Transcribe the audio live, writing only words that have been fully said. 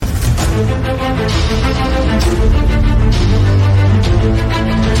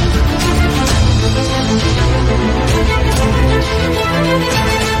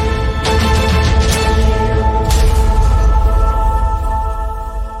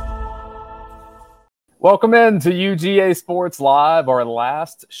Welcome in to UGA Sports Live, our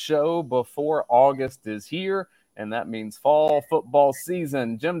last show before August is here, and that means fall football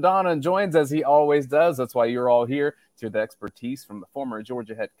season. Jim Donnan joins as he always does. That's why you're all here, to the expertise from the former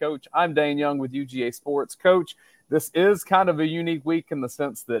Georgia head coach. I'm Dayne Young with UGA Sports. Coach, this is kind of a unique week in the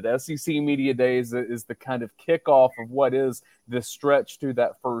sense that SEC Media Days is the kind of kickoff of what is this stretch to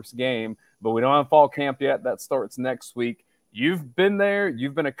that first game, but we don't have fall camp yet. That starts next week. You've been there.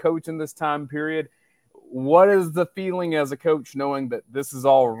 You've been a coach in this time period. What is the feeling as a coach knowing that this is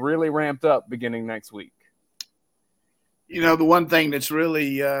all really ramped up beginning next week? You know, the one thing that's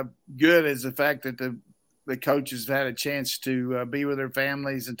really good is the fact that the coaches have had a chance to be with their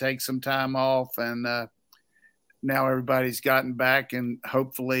families and take some time off. And now everybody's gotten back and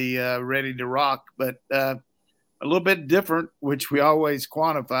hopefully ready to rock. But a little bit different, which we always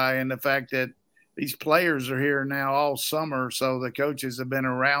quantify, in the fact that these players are here now all summer. So the coaches have been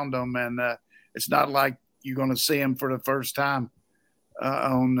around them, and it's not like you're going to see them for the first time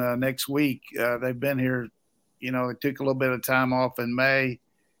on next week. They've been here, you know, it took a little bit of time off in May.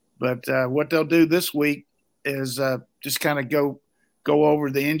 But what they'll do this week is just kind of go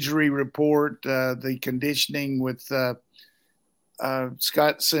over the injury report, the conditioning with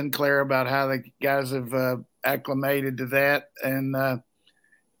Scott Sinclair about how the guys have acclimated to that. And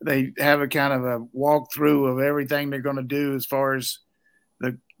they have a kind of a walkthrough of everything they're going to do as far as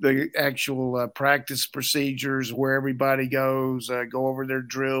the actual practice procedures, where everybody goes, go over their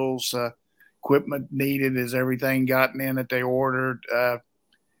drills, equipment needed, is everything gotten in that they ordered.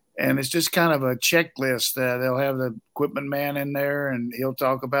 And it's just kind of a checklist. They'll have the equipment man in there, and he'll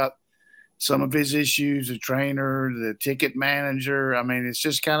talk about some of his issues, the trainer, the ticket manager. I mean, it's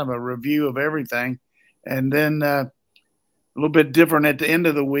just kind of a review of everything. And then a little bit different at the end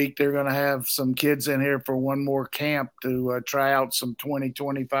of the week, they're going to have some kids in here for one more camp to try out some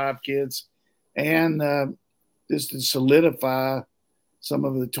 2025 kids, and just to solidify some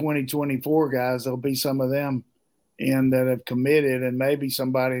of the 2024 guys. There'll be some of them in that have committed, and maybe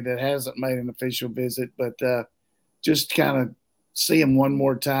somebody that hasn't made an official visit, but just kind of see them one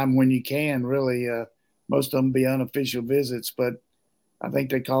more time when you can. Really, most of them be unofficial visits, but I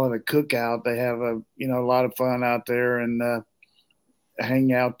think they call it a cookout. They have a lot of fun out there and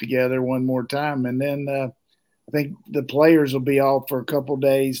hang out together one more time. And then I think the players will be off for a couple of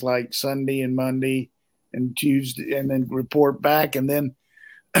days, like Sunday and Monday and Tuesday, and then report back. And then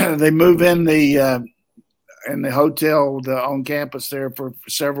they move in the hotel on campus there for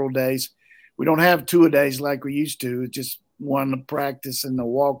several days. We don't have 2 days like we used to. It's just one practice and the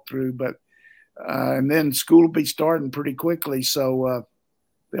walkthrough. But and then school will be starting pretty quickly, so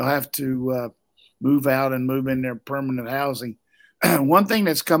they'll have to move out and move in their permanent housing. One thing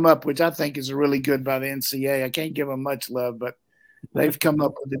that's come up, which I think is really good by the NCAA, I can't give them much love, but they've come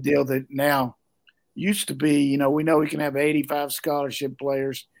up with a deal that now used to be, we know we can have 85 scholarship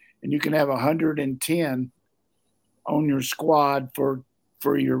players, and you can have 110 on your squad for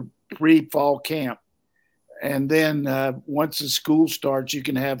your pre-fall camp. And then once the school starts, you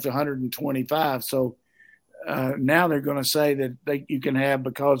can have 125. So now they're going to say that you can have,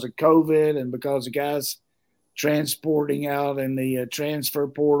 because of COVID and because of guys transporting out and the transfer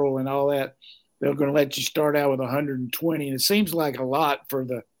portal and all that, they're going to let you start out with 120. And it seems like a lot for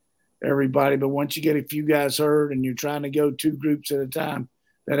everybody, but once you get a few guys hurt and you're trying to go 2 groups at a time,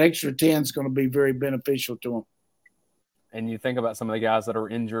 that extra 10 is going to be very beneficial to them. And you think about some of the guys that are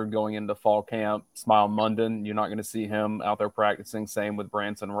injured going into fall camp. Smile Munden, you're not going to see him out there practicing. Same with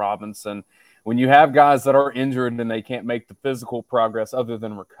Branson Robinson. When you have guys that are injured and they can't make the physical progress other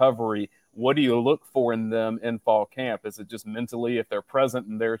than recovery, what do you look for in them in fall camp? Is it just mentally, if they're present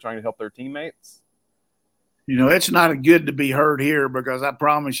and they're trying to help their teammates? It's not good to be hurt here, because I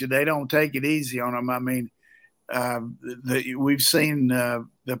promise you they don't take it easy on them. I mean, we've seen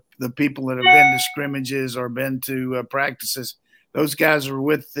the people that have been to scrimmages or been to practices. Those guys are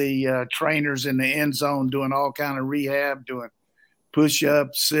with the trainers in the end zone doing all kind of rehab, doing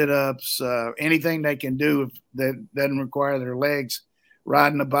push-ups, sit-ups, anything they can do that doesn't require their legs.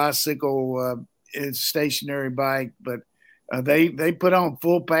 Riding a bicycle, it's a stationary bike, but they put on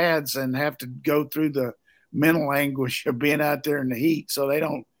full pads and have to go through the mental anguish of being out there in the heat. So they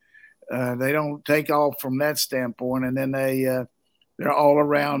don't take off from that standpoint. And then they're all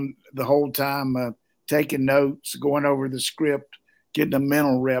around the whole time, taking notes, going over the script, getting a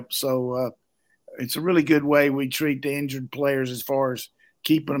mental rep. So it's a really good way we treat the injured players as far as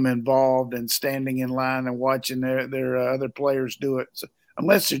keeping them involved and standing in line and watching their other players do it. So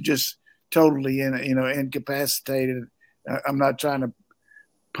unless they're just totally incapacitated, I'm not trying to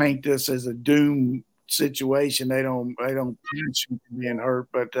paint this as a doom situation. They don't mention being hurt,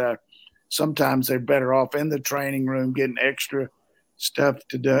 but sometimes they're better off in the training room getting extra stuff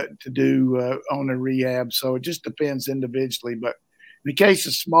to do on the rehab. So it just depends individually. But in the case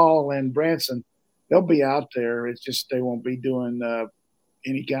of Small and Branson, they'll be out there. It's just they won't be doing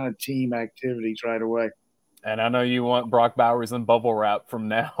any kind of team activities right away. And I know you want Brock Bowers in bubble wrap from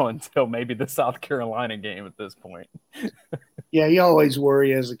now until maybe the South Carolina game at this point. Yeah, you always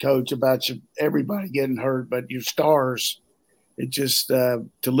worry as a coach about everybody getting hurt, but your stars, it just to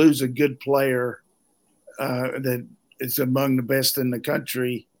lose a good player that is among the best in the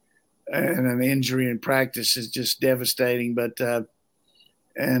country and an injury in practice is just devastating. But I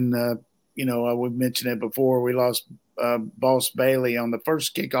would mention it before. We lost Boss Bailey on the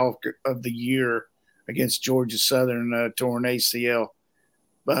first kickoff of the year against Georgia Southern, torn ACL.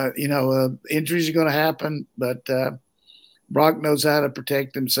 But, injuries are going to happen. But Brock knows how to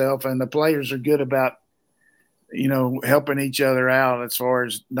protect himself, and the players are good about, helping each other out as far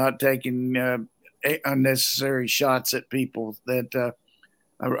as not taking unnecessary shots at people. That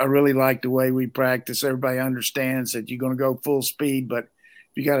I really like the way we practice. Everybody understands that you're going to go full speed, but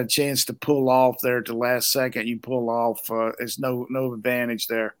if you got a chance to pull off there at the last second, you pull off. There's no advantage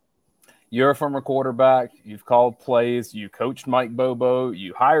there. You're a former quarterback. You've called plays. You coached Mike Bobo.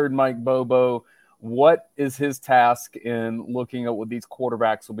 You hired Mike Bobo. What is his task in looking at what these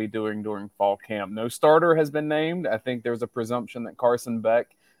quarterbacks will be doing during fall camp? No starter has been named. I think there's a presumption that Carson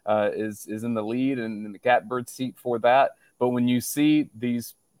Beck is in the lead and in the catbird seat for that. But when you see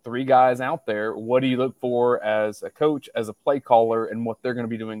these three guys out there, what do you look for as a coach, as a play caller, and what they're going to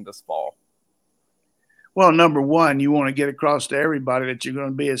be doing this fall? Well, number one, you want to get across to everybody that you're going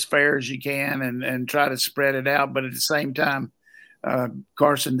to be as fair as you can and try to spread it out. But at the same time,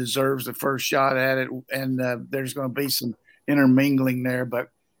 Carson deserves the first shot at it, and there's going to be some intermingling there. But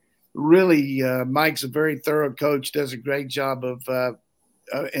really, Mike's a very thorough coach, does a great job of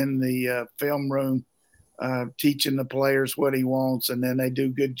in the film room teaching the players what he wants, and then they do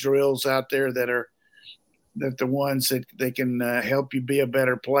good drills out there that the ones that they can help you be a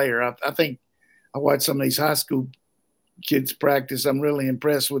better player. I think I watch some of these high school kids practice. I'm really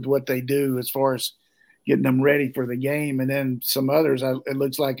impressed with what they do as far as getting them ready for the game. And then some others, it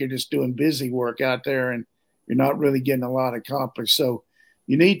looks like you're just doing busy work out there and you're not really getting a lot accomplished. So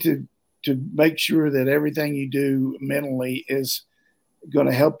you need to make sure that everything you do mentally is going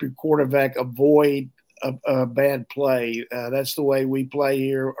to help your quarterback avoid a bad play. That's the way we play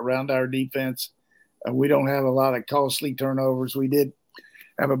here around our defense. We don't have a lot of costly turnovers. We did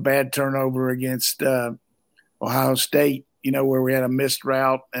have a bad turnover against Ohio State, where we had a missed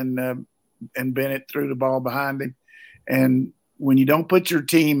route and Bennett threw the ball behind him. And when you don't put your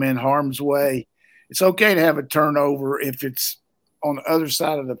team in harm's way, it's okay to have a turnover if it's on the other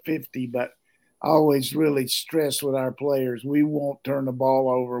side of the 50, but I always really stress with our players, we won't turn the ball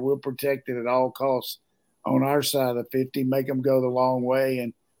over. We'll protect it at all costs on our side of the 50, make them go the long way,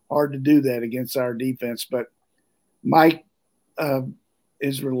 and hard to do that against our defense. But Mike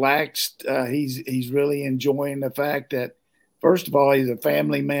is relaxed. He's really enjoying the fact that, first of all, he's a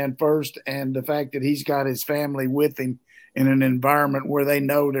family man first, and the fact that he's got his family with him in an environment where they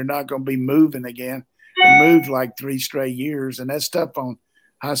know they're not going to be moving again. They moved like 3 straight years, and that's tough on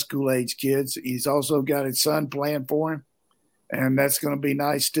high school age kids. He's also got his son playing for him, and that's going to be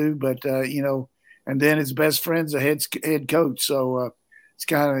nice too. But, and then his best friend's a head coach. So it's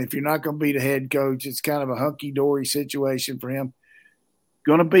kind of, if you're not going to be the head coach, it's kind of a hunky-dory situation for him.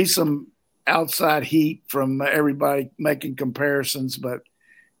 Going to be some outside heat from everybody making comparisons, but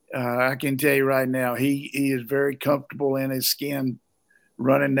I can tell you right now, he is very comfortable in his skin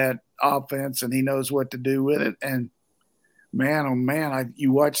running that offense, and he knows what to do with it. And man, oh man,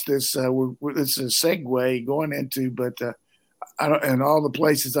 you watch this. This is a segue going into, but and all the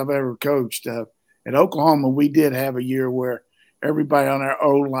places I've ever coached. At Oklahoma, we did have a year where everybody on our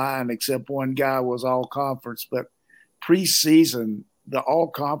O-line except one guy was all conference. But preseason, the all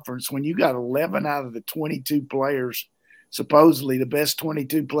conference, when you got 11 out of the 22 players, supposedly the best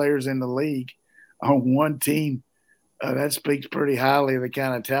 22 players in the league on one team, that speaks pretty highly of the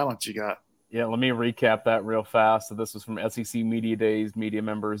kind of talent you got. Yeah, let me recap that real fast. So this was from SEC Media Days. Media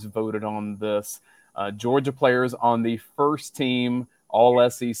members voted on this. Georgia players on the first team, all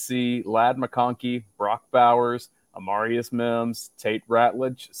SEC, Ladd McConkey, Brock Bowers, Amarius Mims, Tate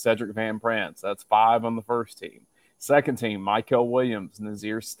Ratledge, Cedric Van Prance. That's 5 on the first team. Second team, Michael Williams,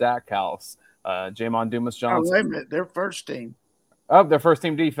 Nazir Stackhouse, Jamon Dumas-Johnson. Oh, wait a minute. Their first team. Oh, their first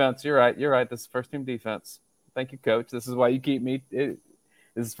team defense. You're right. This is first team defense. Thank you, Coach. This is why you keep me. This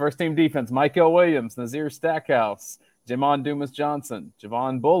is first team defense. Michael Williams, Nazir Stackhouse, Jamon Dumas-Johnson,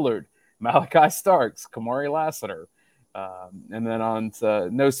 Javon Bullard, Malachi Starks, Kamari Lassiter. And then on to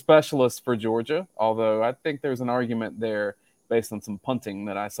no specialists for Georgia, although I think there's an argument there based on some punting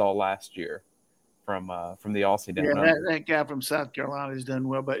that I saw last year from the Aussie down under. That guy from South Carolina has done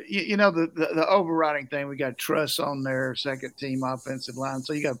well. But, the overriding thing, we got Truss on their second-team offensive line.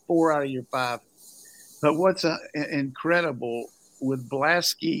 So you got 4 out of your 5. But what's incredible with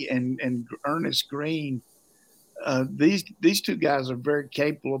Blasky and Ernest Green, these 2 guys are very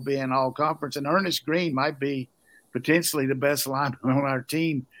capable of being all-conference. And Ernest Green might be potentially the best lineman on our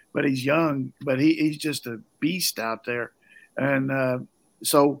team, but he's young. But he's just a beast out there. And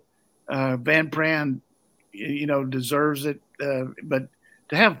so Van Pran, deserves it. But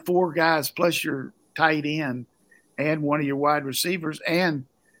to have 4 guys plus your tight end and one of your wide receivers, and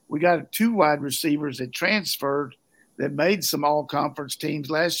we got 2 wide receivers that transferred that made some all-conference teams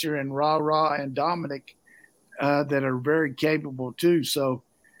last year, and Ra and Dominic, that are very capable too. So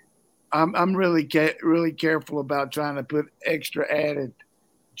I'm really careful about trying to put extra added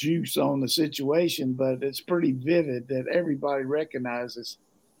juice on the situation, but it's pretty vivid that everybody recognizes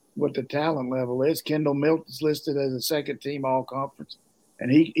what the talent level is. Kendall Milton's listed as a second-team all-conference, and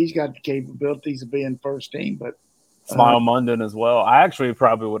he's got the capabilities of being first team, but Smile Munden as well. I actually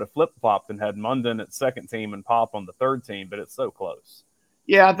probably would have flip-flopped and had Munden at second team and Pop on the third team, but it's so close.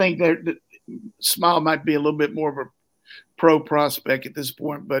 Yeah, I think that Smile might be a little bit more of a pro prospect at this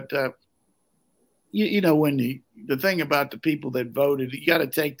point, but when the thing about the people that voted, you got to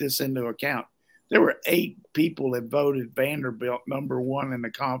take this into account. There were 8 people that voted Vanderbilt number 1 in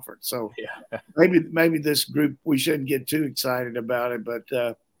the conference. So maybe this group, we shouldn't get too excited about it,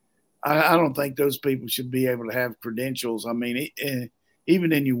 but I don't think those people should be able to have credentials. I mean,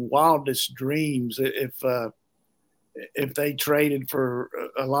 even in your wildest dreams, if they traded for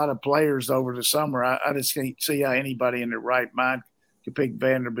a lot of players over the summer, I just can't see how anybody in their right mind could pick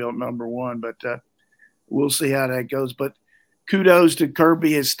Vanderbilt number 1. But we'll see how that goes. But kudos to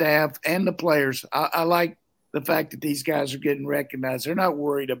Kirby, his staff, and the players. I like the fact that these guys are getting recognized. They're not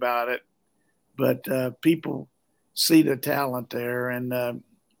worried about it, but people see the talent there.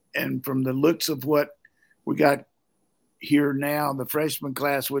 And from the looks of what we got here now, the freshman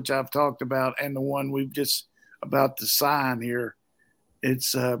class, which I've talked about, and the one we've just about to sign here,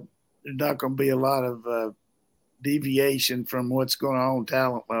 it's there's not going to be a lot of deviation from what's going on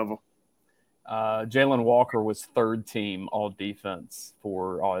talent level. Jalen Walker was third team all defense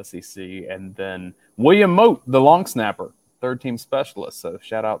for all SEC. And then William Moat, the long snapper, third team specialist. So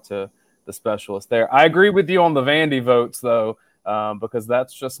shout out to the specialist there. I agree with you on the Vandy votes, though, because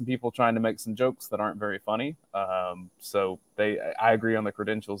that's just some people trying to make some jokes that aren't very funny. So I agree on the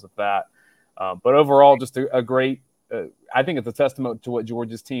credentials of that. But overall, just a great I think it's a testament to what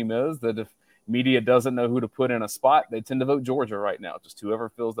Georgia's team is, that if media doesn't know who to put in a spot, they tend to vote Georgia right now. Just whoever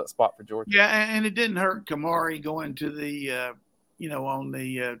fills that spot for Georgia. Yeah, and it didn't hurt Kamari going to the, on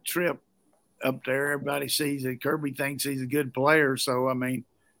the trip up there. Everybody sees that Kirby thinks he's a good player. So, I mean,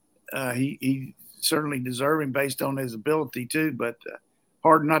 he certainly deserving based on his ability too. But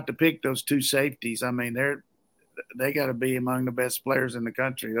hard not to pick those 2 safeties. I mean, they got to be among the best players in the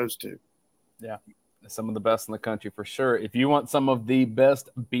country, those 2. Yeah. Some of the best in the country for sure. If you want some of the best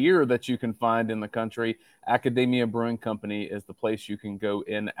beer that you can find in the country, Academia Brewing Company is the place you can go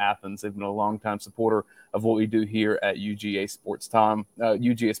in Athens. They've been a longtime supporter of what we do here at UGAsports.com,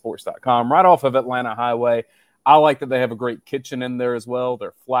 right off of Atlanta Highway. I like that they have a great kitchen in there as well.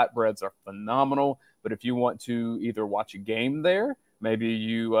 Their flatbreads are phenomenal. But if you want to either watch a game there, maybe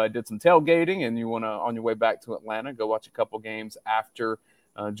you did some tailgating and you want to, on your way back to Atlanta, go watch a couple games after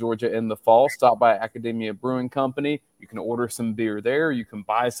Georgia in the fall, stop by Academia Brewing Company. You can order some beer there. You can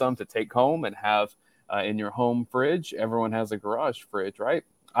buy some to take home and have in your home fridge. Everyone has a garage fridge, right?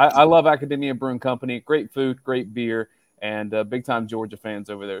 I love Academia Brewing Company. Great food, great beer, and big-time Georgia fans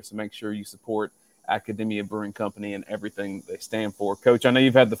over there. So make sure you support Academia Brewing Company and everything they stand for. Coach, I know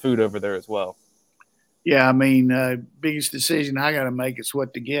you've had the food over there as well. Yeah, I mean, biggest decision I got to make is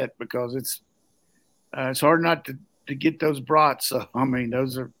what to get, because it's hard not to get those brats. So, I mean,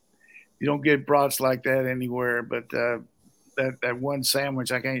 you don't get brats like that anywhere, but that one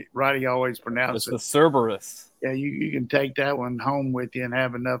sandwich, Roddy always pronounce it. It's the Cerberus. Yeah, you can take that one home with you and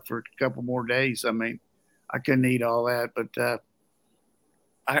have enough for a couple more days. I mean, I couldn't eat all that, but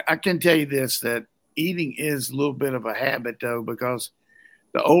I can tell you this, that eating is a little bit of a habit, though, because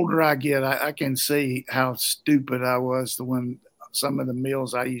the older I get, I can see how stupid I was when some of the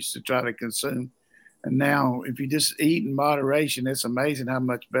meals I used to try to consume. And now, if you just eat in moderation, it's amazing how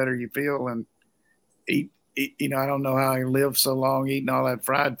much better you feel. And eat, I don't know how I lived so long eating all that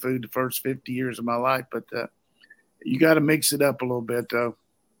fried food the first 50 years of my life, but you got to mix it up a little bit, though.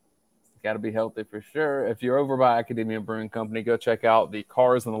 Got to be healthy for sure. If you're over by Academia Brewing Company, go check out the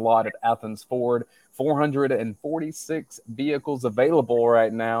cars on the lot at Athens Ford. 446 vehicles available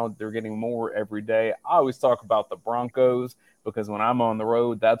right now. They're getting more every day. I always talk about the Broncos because when I'm on the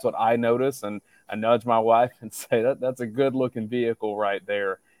road, that's what I notice. And I nudge my wife and say that's a good looking vehicle right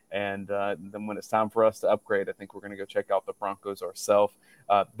there. And then when it's time for us to upgrade, I think we're going to go check out the Broncos ourselves.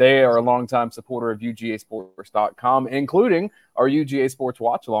 They are a longtime supporter of UGAsports.com, including our UGA Sports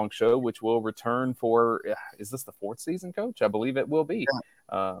Watch Along show, which will return for, is this the 4th season, Coach? I believe it will be.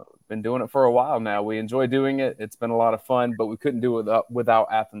 Been doing it for a while now. We enjoy doing it. It's been a lot of fun, but we couldn't do it without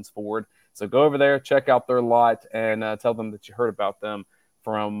Athens Ford. So go over there, check out their lot, and tell them that you heard about them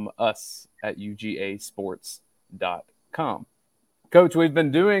from us at UGAsports.com. Coach, we've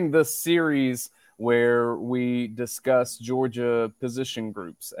been doing this series where we discuss Georgia position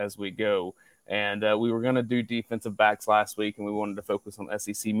groups as we go. And we were going to do defensive backs last week, and we wanted to focus on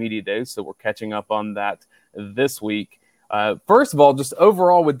SEC Media Days, so we're catching up on that this week. First of all, just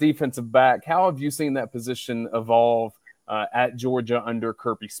overall with defensive back, how have you seen that position evolve at Georgia under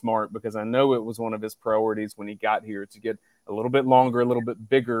Kirby Smart? Because I know it was one of his priorities when he got here to get a little bit longer, a little bit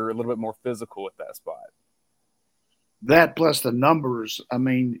bigger, a little bit more physical at that spot. That plus the numbers. I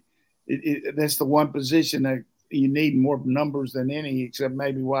mean, that's the one position that you need more numbers than any, except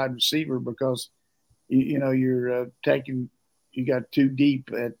maybe wide receiver, because you're you got too deep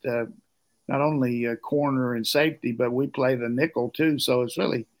at not only corner and safety, but we play the nickel too. So it's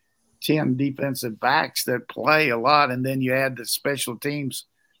really 10 defensive backs that play a lot, and then you add the special teams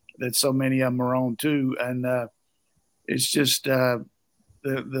that so many of them are on too, and it's just the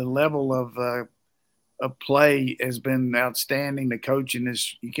level of play has been outstanding. The coaching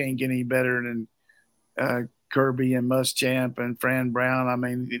is, you can't get any better than Kirby and Muschamp and Fran Brown. I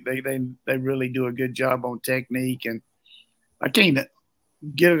mean, they really do a good job on technique, and I can't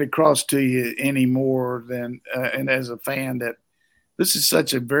get it across to you any more than and as a fan, that this is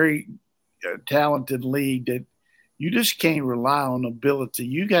such a very talented league that you just can't rely on ability.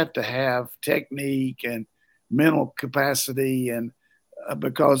 You got to have technique and mental capacity, and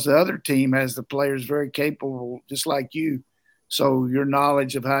because the other team has the players very capable, just like you. So your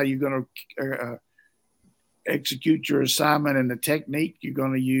knowledge of how you're going to execute your assignment and the technique you're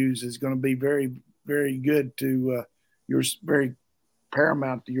going to use is going to be very, very good to your very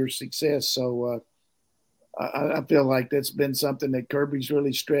paramount to your success. So I feel like that's been something that Kirby's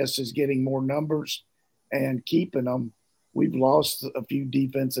really stressed, is getting more numbers and keeping them. We've lost a few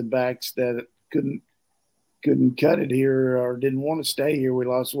defensive backs that couldn't cut it here or didn't want to stay here. We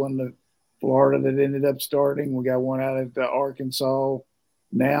lost one to Florida that ended up starting. We got one out at Arkansas.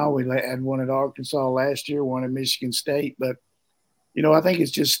 Now we had one at Arkansas last year, one at Michigan State. But, I think it's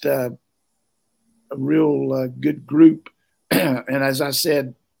just a real good group. And as I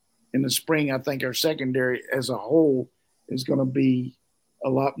said, in the spring, I think our secondary as a whole is going to be a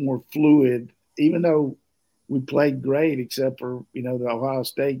lot more fluid, even though we played great except for, the Ohio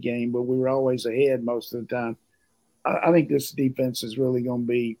State game, but we were always ahead most of the time. I think this defense is really going to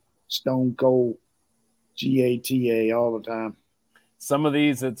be stone cold GATA all the time. Some of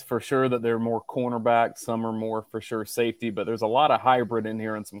these, it's for sure that they're more cornerback. Some are more for sure safety, but there's a lot of hybrid in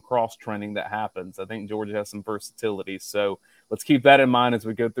here and some cross-training that happens. I think Georgia has some versatility. So let's keep that in mind as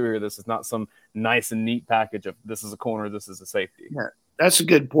we go through here. This is not some nice and neat package of this is a corner, this is a safety. Yeah, that's a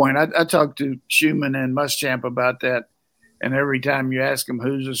good point. I talked to Schumann and Muschamp about that. And every time you ask them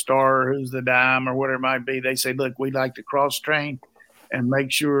who's a star or who's the dime or whatever it might be, they say, look, we like to cross-train and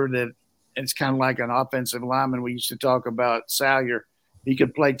make sure that it's kind of like an offensive lineman. We used to talk about Salyer. He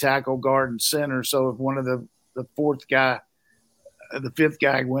could play tackle, guard, and center. So if one of the fifth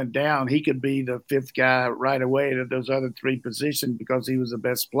guy went down, he could be the fifth guy right away at those other three positions because he was the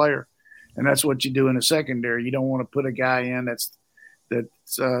best player. And that's what you do in a secondary. You don't want to put a guy in that's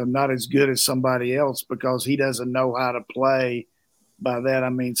not as good as somebody else because he doesn't know how to play. By that, I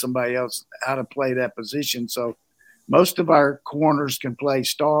mean somebody else how to play that position. So most of our corners can play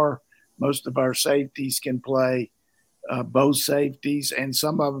star. Most of our safeties can play both safeties, and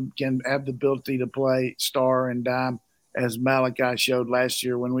some of them can have the ability to play star and dime, as Malachi showed last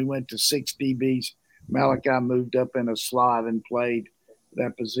year. When we went to 6 DBs, Malachi moved up in a slot and played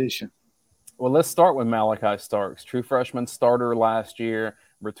that position. Well, let's start with Malachi Starks, true freshman starter last year,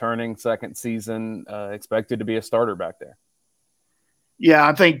 returning second season, expected to be a starter back there. Yeah,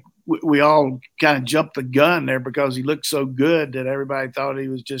 I think we all kind of jumped the gun there because he looked so good that everybody thought he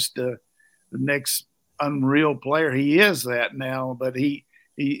was just the next unreal player. He is that now, but he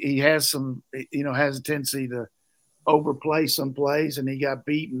has some, has a tendency to overplay some plays, and he got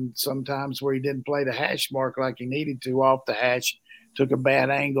beaten sometimes where he didn't play the hash mark like he needed to off the hash. took a bad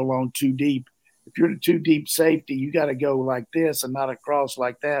angle on too deep. If you're the too deep safety, you got to go like this and not across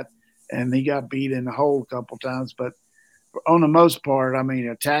like that. And he got beat in the hole a couple times. But on the most part, I mean,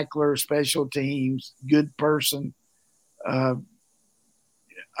 a tackler, special teams, good person.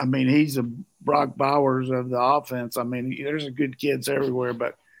 I mean, he's a Brock Bowers of the offense. I mean, there's good kids everywhere,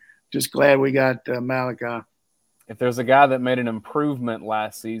 but just glad we got Malachi. If there's a guy that made an improvement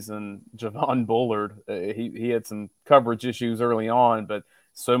last season, Javon Bullard, he had some coverage issues early on, but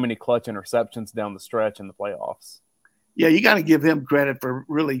so many clutch interceptions down the stretch in the playoffs. Yeah, you got to give him credit for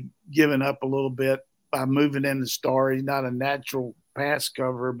really giving up a little bit by moving in the star. He's not a natural pass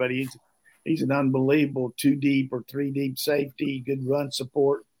cover, but he's an unbelievable 2 deep or 3 deep safety, good run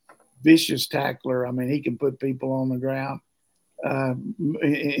support, vicious tackler. I mean, he can put people on the ground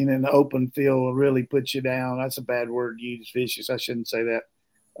in an open field, really put you down. That's a bad word to use, vicious. I shouldn't say that.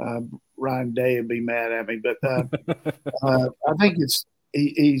 Ryan Day would be mad at me, but I think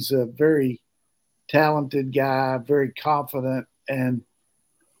he's a very talented guy, very confident, and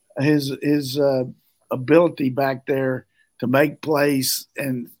his ability back there to make plays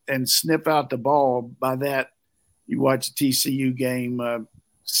and sniff out the ball. By that, you watch the TCU game,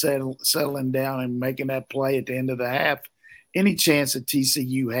 settling down and making that play at the end of the half. Any chance that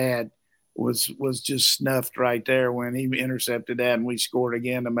TCU had was just snuffed right there when he intercepted that, and we scored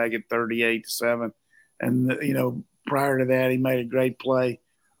again to make it 38-7. And prior to that, he made a great play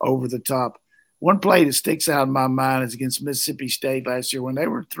over the top. One play that sticks out in my mind is against Mississippi State last year when they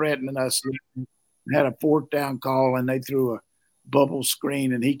were threatening us. Had a 4th down call, and they threw a bubble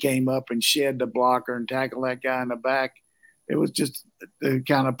screen, and he came up and shed the blocker and tackled that guy in the back. It was just the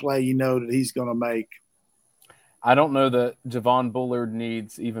kind of play that he's going to make. I don't know that Javon Bullard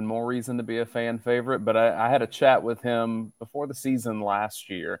needs even more reason to be a fan favorite, but I had a chat with him before the season last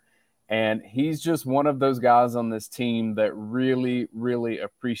year, and he's just one of those guys on this team that really, really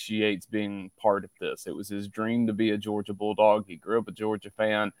appreciates being part of this. It was his dream to be a Georgia Bulldog. He grew up a Georgia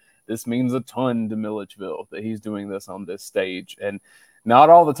fan. This means a ton to Milledgeville that he's doing this on this stage. And not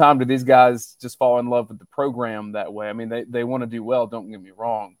all the time do these guys just fall in love with the program that way. I mean, they want to do well, don't get me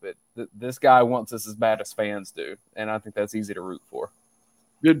wrong, but this guy wants us as bad as fans do, and I think that's easy to root for.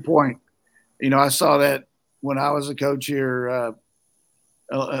 Good point. I saw that when I was a coach here,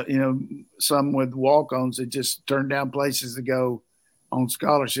 some with walk-ons that just turned down places to go on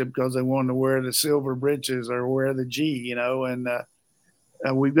scholarship because they wanted to wear the silver breeches or wear the G, and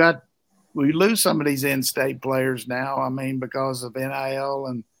we lose some of these in-state players now. I mean, because of NIL,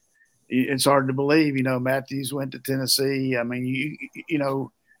 and it's hard to believe. Matthews went to Tennessee. I mean,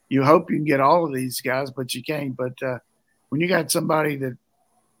 you hope you can get all of these guys, but you can't. But when you got somebody that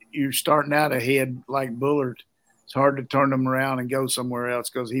you're starting out ahead like Bullard, it's hard to turn them around and go somewhere else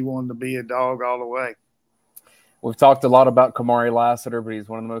because he wanted to be a dog all the way. We've talked a lot about Kamari Lassiter, but he's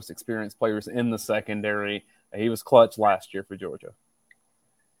one of the most experienced players in the secondary. He was clutch last year for Georgia.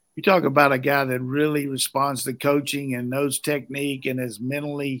 You talk about a guy that really responds to coaching and knows technique and is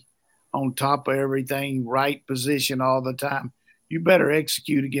mentally on top of everything, right position all the time. You better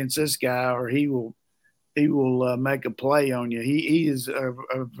execute against this guy or he will make a play on you. He is a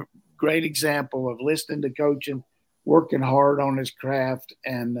great example of listening to coaching, working hard on his craft,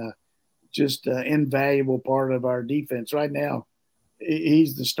 and just an invaluable part of our defense. Right now,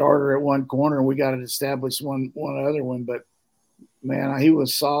 he's the starter at one corner, and we got to establish one other one. But, man, he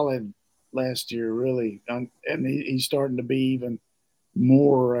was solid last year, really. And he's starting to be even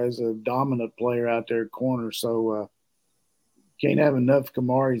more as a dominant player out there at corner. So can't have enough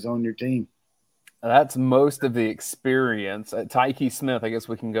Kamaris on your team. That's most of the experience. Tyke Smith, I guess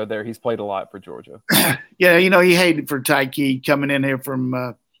we can go there. He's played a lot for Georgia. Yeah, he hated for Tyke coming in here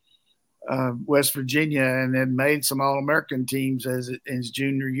from West Virginia and then made some All-American teams in his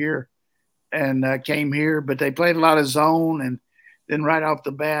junior year and came here. But they played a lot of zone, and then right off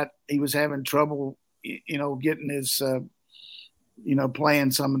the bat, he was having trouble, getting his,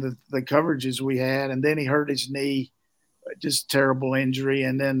 playing some of the coverages we had. And then he hurt his knee. Just terrible injury.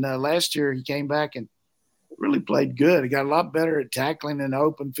 And then last year he came back and really played good. He got a lot better at tackling in the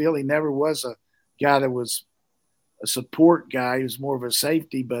open field. He never was a guy that was a support guy. He was more of a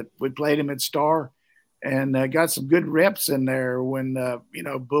safety, but we played him at star and got some good reps in there when,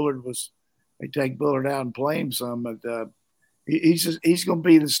 Bullard they take Bullard out and play him some. But he's going to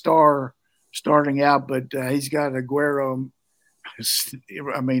be the star starting out, but he's got Aguero.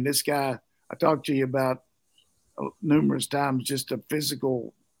 I mean, this guy I talked to you about numerous times, just a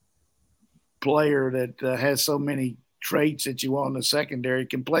physical player that has so many traits that you want in the secondary.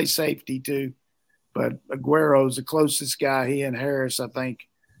 Can play safety too, but Aguero's the closest guy, he and Harris, I think,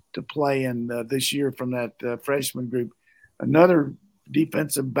 to play in this year from that freshman group. another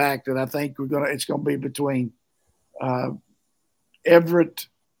defensive back that I think it's going to be between Everett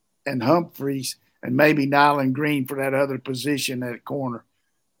and Humphreys, and maybe Nyland Green for that other position at corner.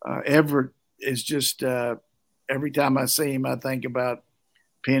 Everett is just every time I see him, I think about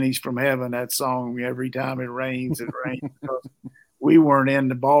Pennies from Heaven, that song. Every time it rains, it rains. Because we weren't in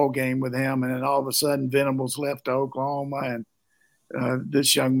the ball game with him, and then all of a sudden Venables left to Oklahoma, and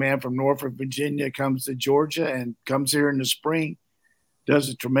this young man from Norfolk, Virginia comes to Georgia and comes here in the spring, does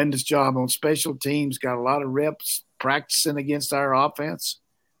a tremendous job on special teams, got a lot of reps practicing against our offense.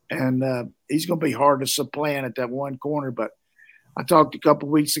 And he's going to be hard to supplant at that one corner. But I talked a couple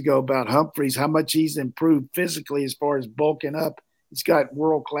of weeks ago about Humphreys, how much he's improved physically as far as bulking up. He's got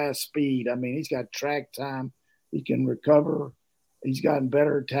world-class speed. I mean, he's got track time. He can recover. He's gotten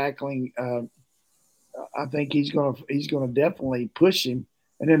better tackling. I think he's going to definitely push him.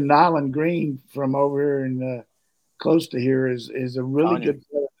 And then Nyland Green from over here and close to here is a really good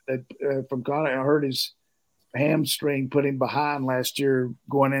player from Connor. I heard his hamstring put him behind last year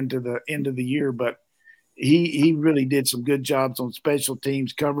going into the end of the year, but he really did some good jobs on special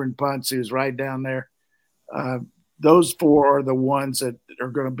teams, covering punts. He was right down there. Those four are the ones that are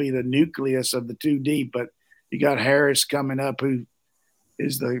going to be the nucleus of the two deep, but you got Harris coming up, who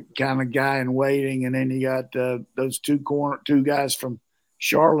is the kind of guy in waiting, and then you got those two guys from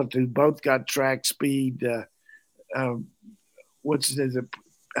Charlotte who both got track speed. Is it?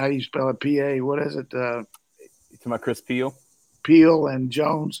 How do you spell it? PA? What is it? You talking about Chris Peel? Peel and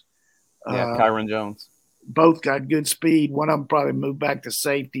Jones. Yeah, Kyron Jones. Both got good speed. One of them probably moved back to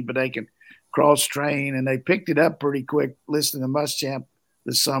safety, but they can cross train, and they picked it up pretty quick listening to Muschamp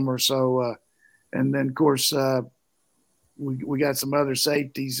this summer. So, and then of course we got some other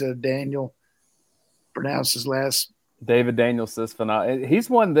safeties. Daniel, pronounce his last. David Daniel Sisfana. He's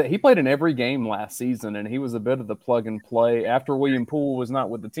one that he played in every game last season, and he was a bit of the plug and play after William Poole was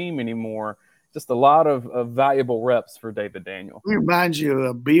not with the team anymore. Just a lot of valuable reps for David Daniel. He reminds you of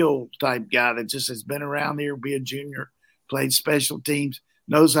a Beal type guy that just has been around here, be a junior, played special teams,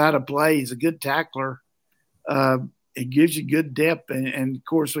 knows how to play. He's a good tackler. It gives you good depth. And of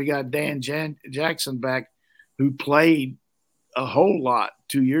course, we got Dan Jackson back, who played a whole lot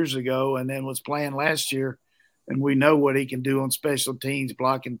 2 years ago and then was playing last year. And we know what he can do on special teams,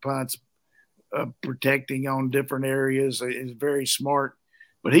 blocking punts, protecting on different areas. He's very smart.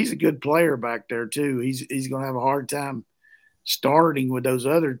 But he's a good player back there, too. He's going to have a hard time starting with those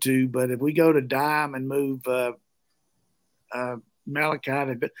other two. But if we go to dime and move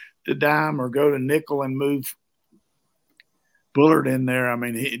Malachi to dime, or go to nickel and move Bullard in there, I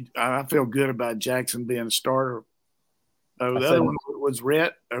mean, I feel good about Jackson being a starter. The other one was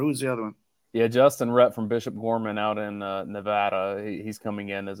Rhett, or who's the other one? Yeah, Justin Rhett from Bishop Gorman out in Nevada. He's coming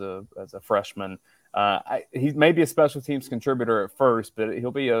in as a freshman. He may be a special teams contributor at first, but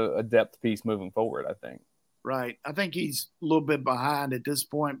he'll be a depth piece moving forward, I think. Right. I think he's a little bit behind at this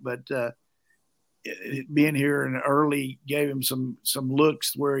point, but being here and early gave him some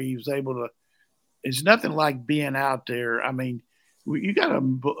looks where he was able to – it's nothing like being out there. I mean, you got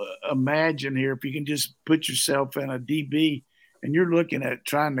to imagine here, if you can just put yourself in a DB and you're looking at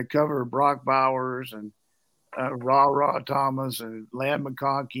trying to cover Brock Bowers and Raw Thomas and Lam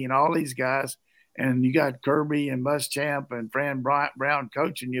McConkey and all these guys – and you got Kirby and Muschamp and Fran Brown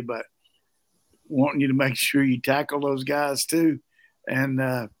coaching you, but wanting you to make sure you tackle those guys too.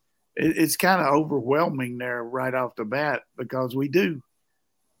 And it's kind of overwhelming there right off the bat, because we do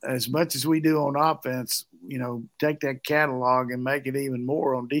as much as we do on offense, take that catalog and make it even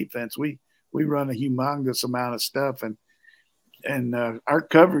more on defense. We run a humongous amount of stuff, and our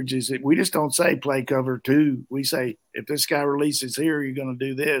coverage is – we just don't say play cover two. We say, if this guy releases here, you're going to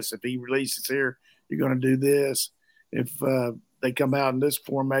do this. If he releases here, you're going to do this. If they come out in this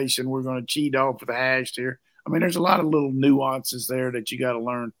formation, we're going to cheat off with the hash here. I mean, there's a lot of little nuances there that you got to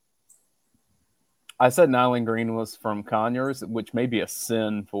learn. I said Nyland Green was from Conyers, which may be a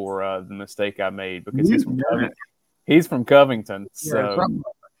sin for the mistake I made, because he's from Covington. So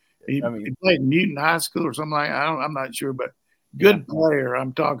he played Newton High School or something like that. I'm not sure, but good player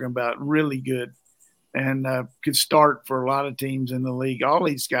I'm talking about, really good, and could start for a lot of teams in the league. All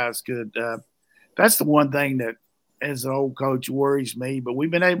these guys could. That's the one thing that, as an old coach, worries me. But we've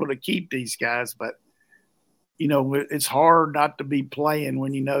been able to keep these guys. But, it's hard not to be playing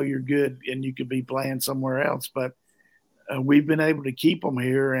when you know you're good and you could be playing somewhere else. But we've been able to keep them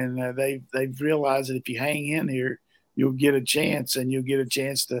here, and they've realized that if you hang in here, you'll get a chance, and you'll get a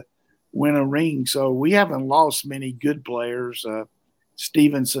chance to win a ring. So we haven't lost many good players.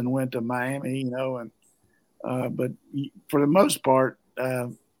 Stevenson went to Miami, but for the most part,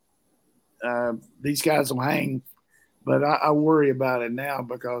 these guys will hang But I worry about it now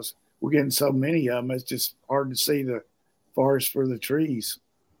because we're getting so many of them. It's just hard to see the forest for the trees.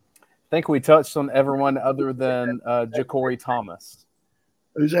 I think we touched on everyone other than Ja'Cory Thomas.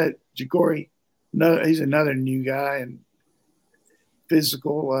 Who's that? Ja'Cory? No, he's another new guy and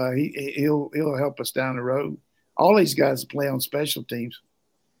physical. He'll help us down the road. All these guys play on special teams.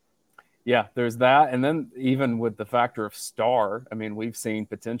 Yeah, there's that. And then even with the factor of star, I mean, we've seen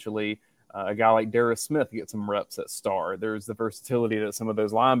potentially a guy like Darius Smith get some reps at star. There's the versatility that some of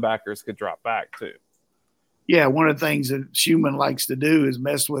those linebackers could drop back to. Yeah, one of the things that Schumann likes to do is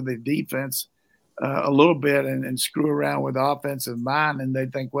mess with the defense a little bit and screw around with the offensive mind. And they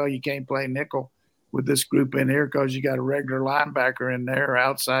think, well, you can't play nickel with this group in here because you got a regular linebacker in there,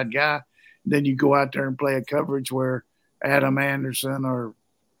 outside guy. Then you go out there and play a coverage where Adam Anderson or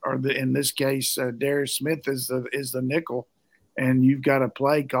in this case, Darius Smith is the nickel, and you've got a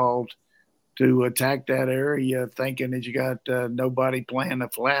play called to attack that area, thinking that you got nobody playing the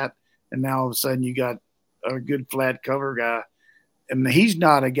flat, and now all of a sudden you got a good flat cover guy, and he's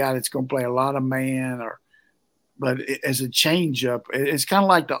not a guy that's going to play a lot of man but as a changeup, it's kind of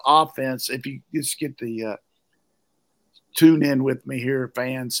like the offense. If you just get the tune in with me here,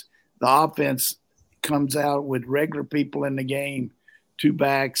 fans, the offense comes out with regular people in the game, 2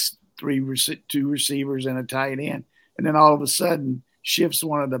 backs, 2 receivers, and a tight end, and then all of a sudden shifts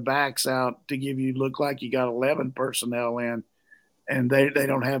one of the backs out to look like you got 11 personnel in, and they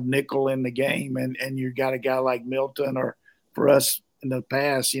don't have nickel in the game, and you got a guy like Milton, or for us in the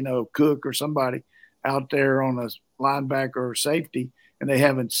past, Cook or somebody out there on a linebacker or safety, and they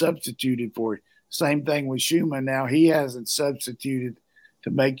haven't substituted for it. Same thing with Schumann. Now he hasn't substituted to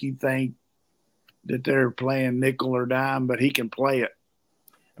make you think that they're playing nickel or dime, but he can play it.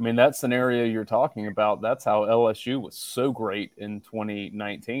 I mean, that scenario you're talking about, that's how LSU was so great in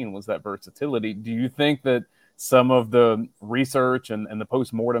 2019, was that versatility. Do you think that some of the research and the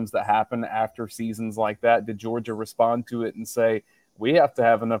postmortems that happen after seasons like that, did Georgia respond to it and say, we have to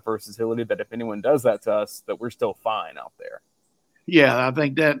have enough versatility that if anyone does that to us, that we're still fine out there? Yeah, I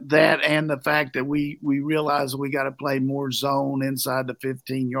think that and the fact that we realize we got to play more zone inside the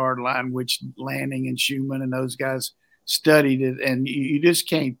 15-yard line, which Lanning and Schumann and those guys studied it, and you just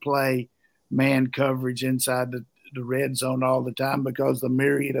can't play man coverage inside the red zone all the time because the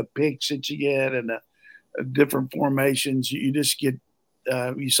myriad of picks that you get and the different formations, you just get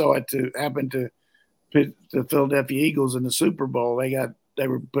you saw it happen to the Philadelphia Eagles in the Super Bowl. They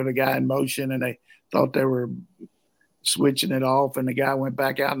were put a guy in motion and they thought they were switching it off, and the guy went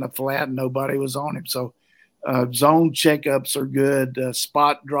back out in the flat and nobody was on him. So zone checkups are good.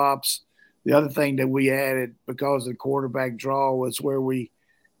 Spot drops. The other thing that we added because of the quarterback draw was where we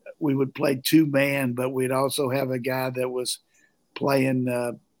would play 2-man, but we'd also have a guy that was playing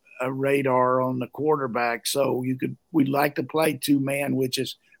a radar on the quarterback. So we'd like to play 2-man, which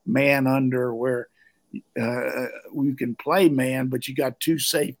is man under, where we can play man, but you got 2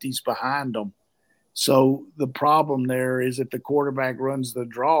 safeties behind them. So the problem there is if the quarterback runs the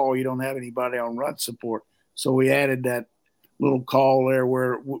draw, you don't have anybody on run support. So we added that little call there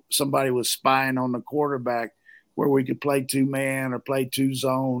where somebody was spying on the quarterback, where we could play 2-man or play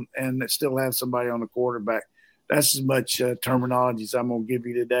 2-zone and still have somebody on the quarterback. That's as much terminology as I'm going to give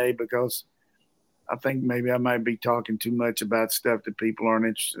you today, because I think maybe I might be talking too much about stuff that people aren't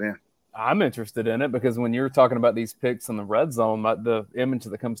interested in. I'm interested in it because when you're talking about these picks in the red zone, the image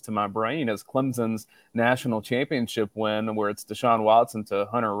that comes to my brain is Clemson's national championship win, where it's Deshaun Watson to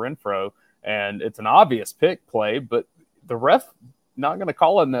Hunter Renfrow, and it's an obvious pick play, but the ref not going to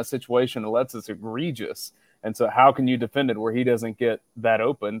call it in that situation unless it's egregious. And so how can you defend it where he doesn't get that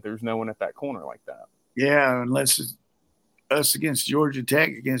open? There's no one at that corner like that. Yeah, unless it's us against Georgia Tech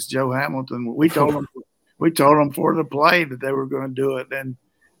against Joe Hamilton. We told them for the play that they were going to do it,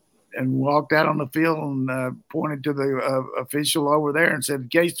 and walked out on the field and pointed to the official over there and said, in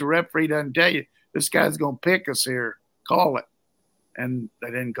case the referee doesn't tell you, this guy's going to pick us here, call it. And they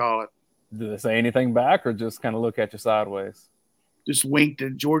didn't call it. Did they say anything back or just kind of look at you sideways? Just winked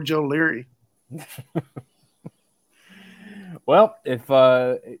at George O'Leary. Well,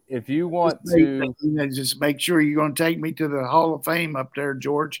 if you want just make sure you're going to take me to the Hall of Fame up there,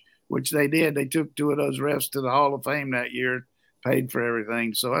 George, which they did. They took 2 of those refs to the Hall of Fame that year, paid for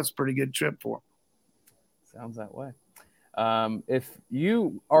everything. So that's a pretty good trip for them. Sounds that way. If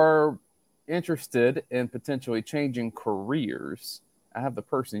you are interested in potentially changing careers, I have the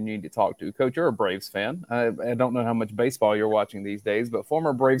person you need to talk to. Coach, you're a Braves fan. I don't know how much baseball you're watching these days, but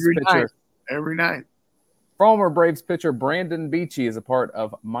former Braves pitcher. Every night. Former Braves pitcher Brandon Beachy is a part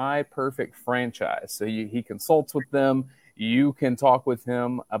of My Perfect Franchise. So he consults with them. You can talk with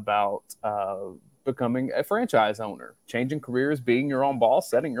him about becoming a franchise owner, changing careers, being your own boss,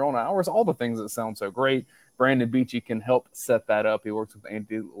 setting your own hours, all the things that sound so great. Brandon Beachy can help set that up. He works with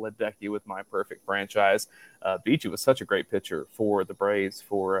Andy Ledecky with My Perfect Franchise. Beachy was such a great pitcher for the Braves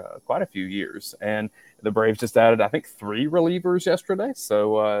for quite a few years. And the Braves just added, I think, 3 relievers yesterday.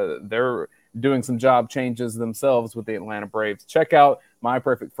 So they're doing some job changes themselves with the Atlanta Braves. Check out My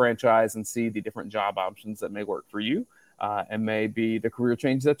Perfect Franchise and see the different job options that may work for you and may be the career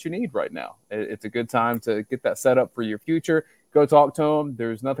change that you need right now. It's a good time to get that set up for your future. Go talk to them.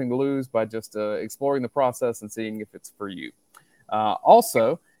 There's nothing to lose by just exploring the process and seeing if it's for you.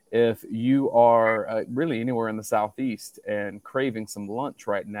 Also, if you are really anywhere in the Southeast and craving some lunch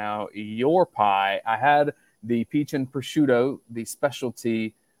right now, Your Pie, I had the peach and prosciutto, the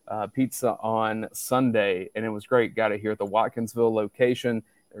specialty pizza on Sunday, and it was great. Got it here at the Watkinsville location.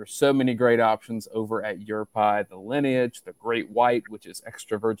 There are so many great options over at Your Pie. The Lineage, the Great White, which is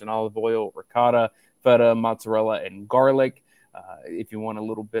extra virgin olive oil, ricotta, feta, mozzarella, and garlic. If you want a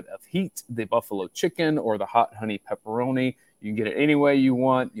little bit of heat, the buffalo chicken or the hot honey pepperoni. You can get it any way you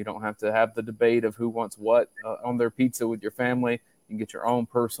want. You don't have to have the debate of who wants what on their pizza with your family. You can get your own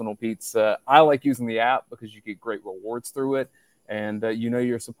personal pizza. I like using the app because you get great rewards through it. And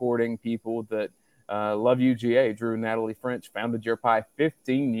you're supporting people that love UGA. Drew and Natalie French founded Your Pie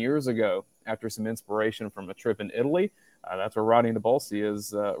 15 years ago after some inspiration from a trip in Italy. That's where Rodney DeBolsi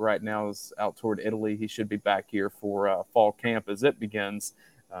is right now, is out toward Italy. He should be back here for fall camp as it begins.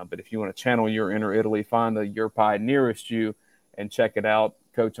 But if you want to channel your inner Italy, find the Your Pie nearest you and check it out.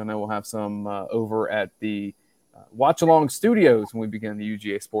 Coach, I know we'll have some over at the Watch Along Studios when we begin the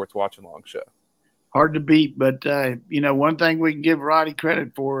UGA Sports Watch Along show. Hard to beat, but one thing we can give Roddy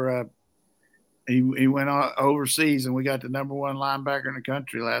credit for, he went overseas and we got the number 1 linebacker in the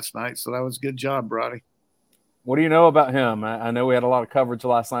country last night. So that was a good job, Roddy. What do you know about him? I know we had a lot of coverage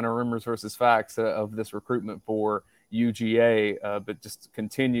last night on Rumors versus Facts of this recruitment for UGA, but just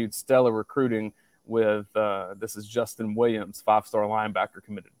continued stellar recruiting with this is Justin Williams, 5-star linebacker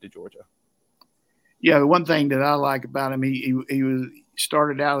committed to Georgia. Yeah, the one thing that I like about him, he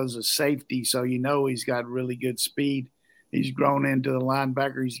started out as a safety, so he's got really good speed. He's grown into the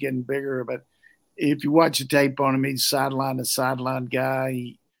linebacker. He's getting bigger, but if you watch the tape on him, he's sideline to sideline guy.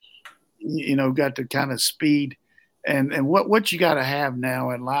 He, got the kind of speed. And what you got to have now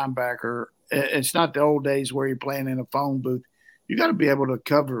at linebacker, it's not the old days where you're playing in a phone booth. You got to be able to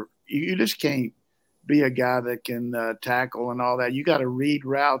cover. You just can't be a guy that can tackle and all that. You got to read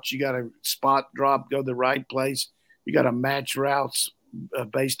routes. You got to spot drop, go the right place. You got to match routes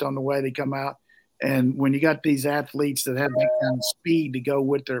based on the way they come out. And when you got these athletes that have that kind of speed to go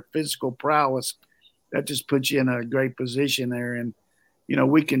with their physical prowess, that just puts you in a great position there. And,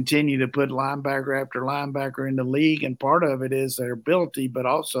 we continue to put linebacker after linebacker in the league, and part of it is their ability, but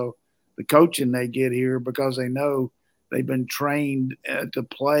also the coaching they get here because they know they've been trained to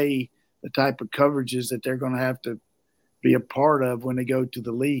play the type of coverages that they're going to have to be a part of when they go to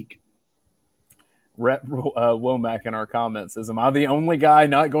the league. Rhett Womack in our comments says, am I the only guy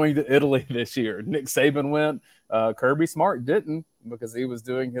not going to Italy this year? Nick Saban went. Kirby Smart didn't because he was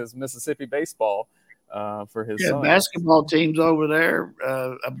doing his Mississippi baseball for his son. Basketball teams over there.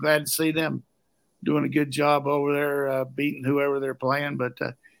 I'm glad to see them doing a good job over there, beating whoever they're playing. But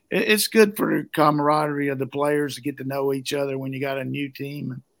it's good for the camaraderie of the players to get to know each other when you got a new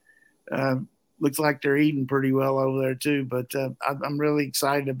team. Looks like they're eating pretty well over there too. But I'm really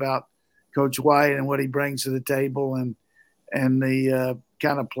excited about Coach White and what he brings to the table and the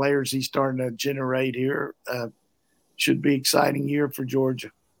kind of players he's starting to generate here. Should be exciting year for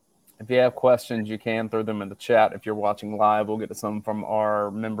Georgia. If you have questions, you can throw them in the chat. If you're watching live, we'll get to some from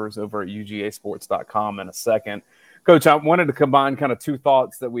our members over at UGAsports.com in a second. Coach, I wanted to combine kind of 2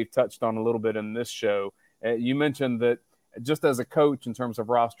 thoughts that we've touched on a little bit in this show. You mentioned that just as a coach in terms of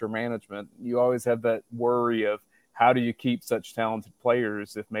roster management, you always have that worry of how do you keep such talented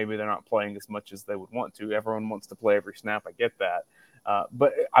players if maybe they're not playing as much as they would want to. Everyone wants to play every snap. I get that.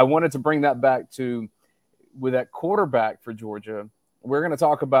 But I wanted to bring that back to with that quarterback for Georgia. We're going to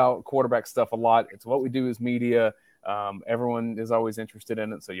talk about quarterback stuff a lot. It's what we do as media. Everyone is always interested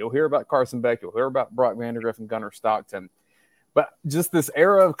in it. So you'll hear about Carson Beck. You'll hear about Brock Vandagriff and Gunnar Stockton. But just this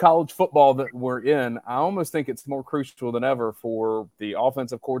era of college football that we're in, I almost think it's more crucial than ever for the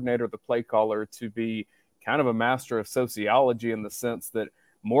offensive coordinator, the play caller, to be kind of a master of sociology in the sense that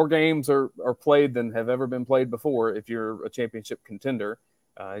more games are played than have ever been played before if you're a championship contender.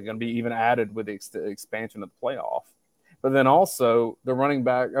 Going to be even added with the expansion of the playoff. But then also the running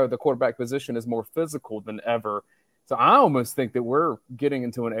back or the quarterback position is more physical than ever. So I almost think that we're getting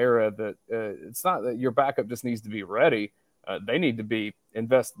into an era that it's not that your backup just needs to be ready. they need to be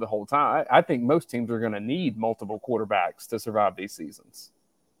invested the whole time. I think most teams are going to need multiple quarterbacks to survive these seasons.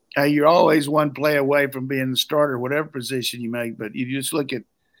 You're always one play away from being the starter, whatever position you make. But you just look at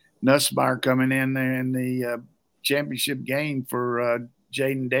Nussmeier coming in there in the championship game for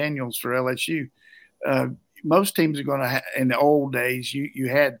Jaden Daniels for LSU. Most teams are going to in the old days, you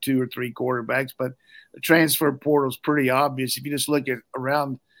had 2 or 3 quarterbacks, but the transfer portal is pretty obvious. If you just look at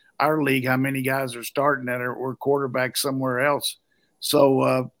around our league, how many guys are starting that or quarterbacks somewhere else.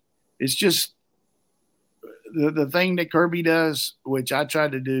 So it's just the thing that Kirby does, which I try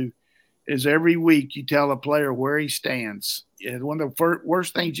to do, is every week you tell a player where he stands. It's one of the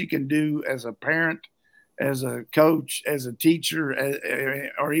worst things you can do as a parent, as a coach, as a teacher,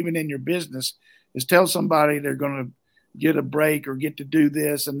 or even in your business, is tell somebody they're going to get a break or get to do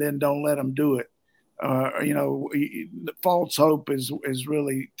this and then don't let them do it. False hope is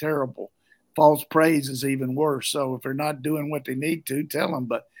really terrible. False praise is even worse. So if they're not doing what they need to, tell them.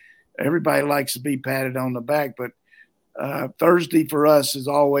 But everybody likes to be patted on the back. But Thursday for us is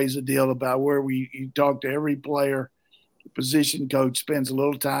always a deal about where you talk to every player. The position coach spends a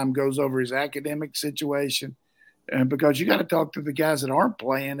little time, goes over his academic situation. And because you got to talk to the guys that aren't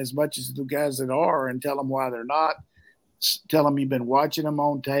playing as much as the guys that are and tell them why they're not. Tell them you've been watching them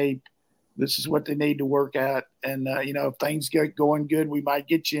on tape. This is what they need to work at. And, if things get going good, we might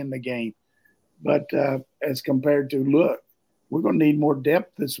get you in the game. But as compared to, look, we're going to need more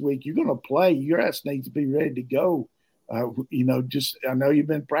depth this week. You're going to play. Your ass needs to be ready to go. I know you've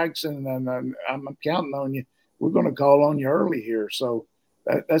been practicing, and I'm counting on you. We're going to call on you early here. So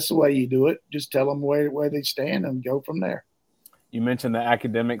that's the way you do it. Just tell them where they stand and go from there. You mentioned the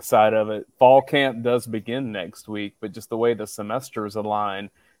academic side of it. Fall camp does begin next week, but just the way the semesters align,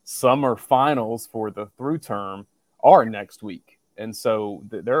 summer finals for the through term are next week. And so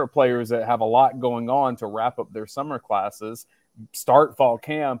there are players that have a lot going on to wrap up their summer classes, start fall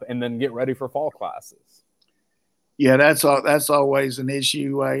camp, and then get ready for fall classes. Yeah, that's always an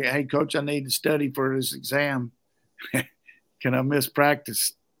issue. Hey, coach, I need to study for this exam. Can I miss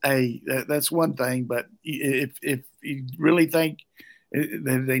practice? Hey, that's one thing. But if you really think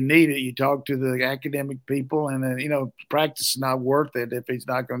that they need it, you talk to the academic people, and practice is not worth it if he's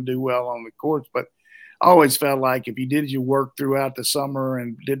not going to do well on the courts. But I always felt like if you did your work throughout the summer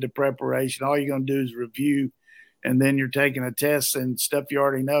and did the preparation, all you're going to do is review, and then you're taking a test and stuff you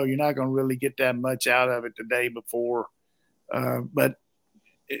already know. You're not going to really get that much out of it the day before. But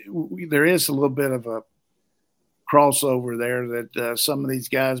there is a little bit of a crossover there that some of these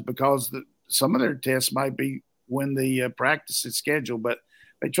guys, because some of their tests might be when the practice is scheduled, but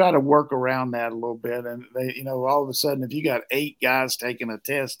they try to work around that a little bit. And they, all of a sudden, if you got 8 guys taking a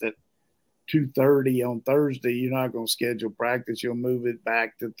test at 2:30 on Thursday, you're not going to schedule practice. You'll move it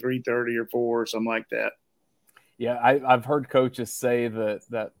back to 3:30 or 4 or something like that. Yeah, I've heard coaches say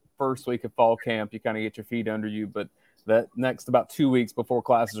that first week of fall camp, you kind of get your feet under you, but that next about 2 weeks before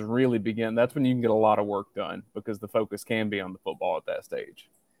classes really begin, that's when you can get a lot of work done because the focus can be on the football at that stage.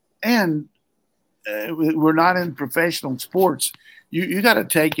 And we're not in professional sports. You got to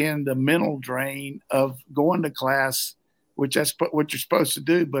take in the mental drain of going to class, which that's what you're supposed to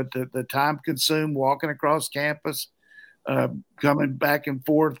do, but the time consumed walking across campus, coming back and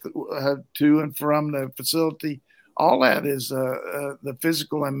forth to and from the facility, all that is the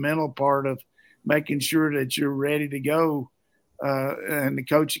physical and mental part of making sure that you're ready to go. And the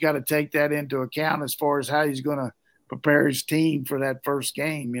coach, you got to take that into account as far as how he's going to prepare his team for that first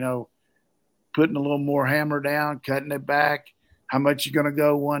game, putting a little more hammer down, cutting it back, how much you're going to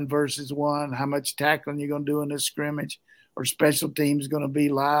go 1 versus 1, how much tackling you're going to do in this scrimmage, or special teams going to be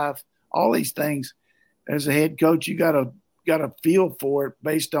live. All these things, as a head coach, you got to feel for it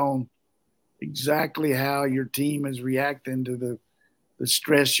based on exactly how your team is reacting to the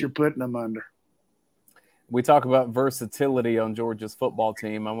stress you're putting them under. We talk about versatility on Georgia's football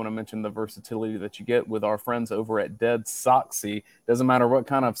team. I want to mention the versatility that you get with our friends over at Dead Socksy. Doesn't matter what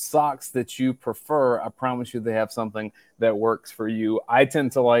kind of socks that you prefer, I promise you they have something that works for you. I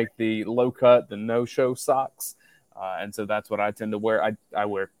tend to like the low-cut, the no-show socks, and so that's what I tend to wear. I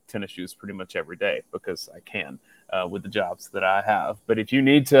wear tennis shoes pretty much every day because I can with the jobs that I have. But if you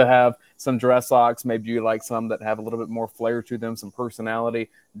need to have some dress socks, maybe you like some that have a little bit more flair to them, some personality,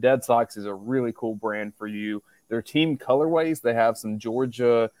 Dead Socks is a really cool brand for you. Their team colorways, they have some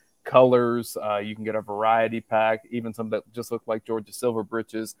Georgia colors. You can get a variety pack, even some that just look like Georgia silver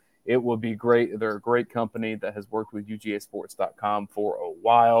britches. It will be great. They're a great company that has worked with UGAsports.com for a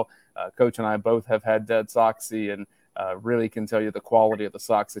while. Coach and I both have had Dead Socksy, and really can tell you the quality of the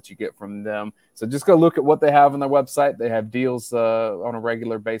socks that you get from them. So just go look at what they have on their website. They have deals on a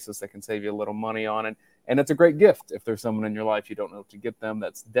regular basis that can save you a little money on it. And it's a great gift if there's someone in your life you don't know to get them.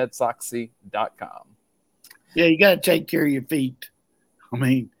 That's deadsoxy.com. Yeah, you got to take care of your feet. I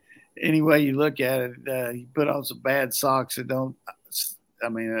mean, any way you look at it, you put on some bad socks that don't – I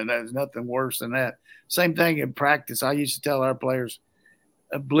mean, there's nothing worse than that. Same thing in practice. I used to tell our players,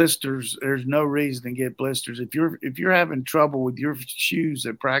 blisters, there's no reason to get blisters. If you're having trouble with your shoes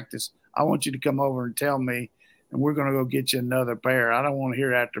at practice, I want you to come over and tell me, and we're going to go get you another pair. I don't want to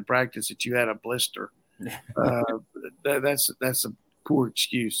hear after practice that you had a blister. That's a poor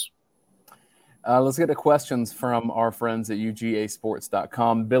excuse. Let's get to questions from our friends at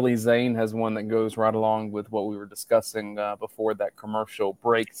UGAsports.com. Billy Zane has one that goes right along with what we were discussing before that commercial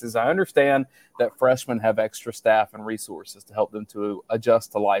break. Says, I understand that freshmen have extra staff and resources to help them to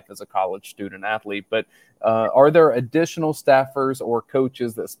adjust to life as a college student athlete, but are there additional staffers or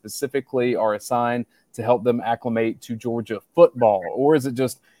coaches that specifically are assigned to help them acclimate to Georgia football? Or is it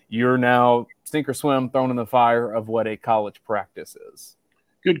just you're now sink or swim thrown in the fire of what a college practice is?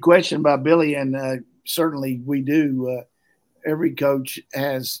 Good question by Billy, and certainly we do. Every coach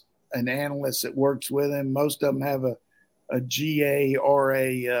has an analyst that works with him. Most of them have a GA or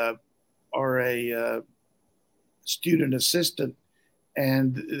a student assistant,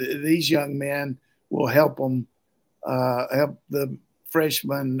 and these young men will help them, help the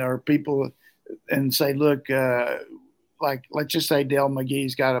freshmen or people, and say, look, like let's just say Dale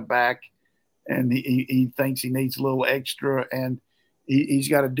McGee's got a back, and he thinks he needs a little extra, and he's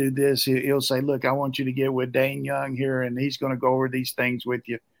got to do this. He'll say, look, I want you to get with Dayne Young here, and he's going to go over these things with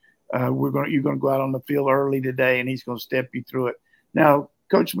you. You're going to go out on the field early today, and he's going to step you through it. Now,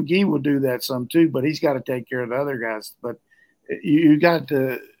 Coach McGee will do that some too, but he's got to take care of the other guys. But you got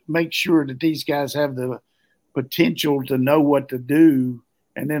to make sure that these guys have the potential to know what to do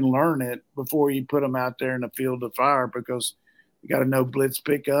and then learn it before you put them out there in the field of fire, because you got to know blitz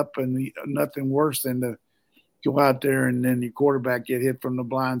pickup, and nothing worse than to go out there and then your quarterback get hit from the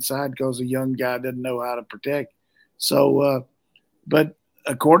blind side because a young guy doesn't know how to protect. So, but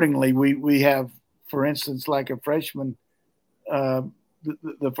accordingly, we have, for instance, like a freshman,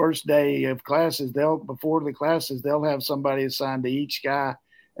 the first day of classes, before the classes, they'll have somebody assigned to each guy,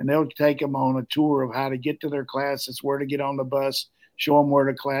 and they'll take them on a tour of how to get to their classes, where to get on the bus, show them where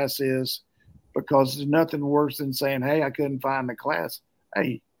the class is, because there's nothing worse than saying, hey, I couldn't find the class.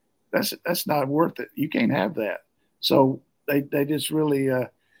 Hey, that's not worth it. You can't have that. So they just really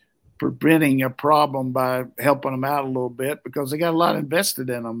preventing a problem by helping them out a little bit, because they got a lot invested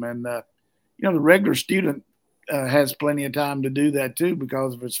in them. And, the regular student has plenty of time to do that too,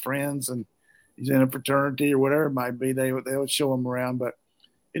 because of his friends, and he's in a fraternity or whatever it might be. They'll show him around. But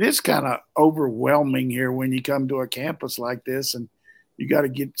it is kind of overwhelming here when you come to a campus like this, and you got to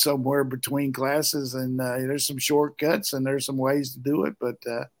get somewhere between classes, and there's some shortcuts and there's some ways to do it. But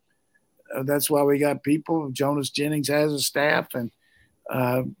that's why we got people. Jonas Jennings has a staff, and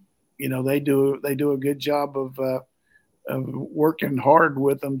they do a good job of working hard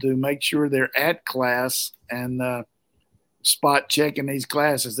with them to make sure they're at class and spot checking these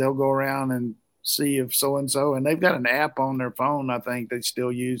classes. They'll go around and see if so and so, and they've got an app on their phone, I think they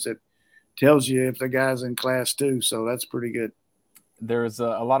still use, it tells you if the guy's in class too. So that's pretty good. There's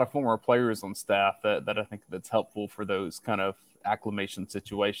a lot of former players on staff that I think that's helpful for those kind of acclimation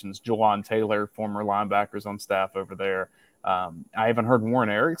situations. Jawan Taylor, former linebackers on staff over there. I haven't heard Warren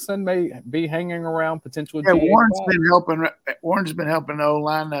Erickson may be hanging around potentially. Yeah, Warren's been helping the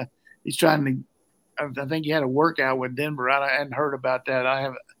O-line. He's trying to. I think he had a workout with Denver. I hadn't heard about that.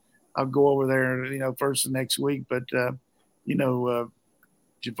 I'll go over there, first of next week. But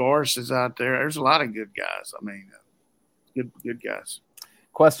Javaris is out there. There's a lot of good guys. I mean, good guys.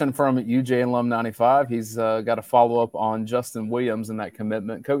 Question from UJ Alum 95. He's got a follow-up on Justin Williams and that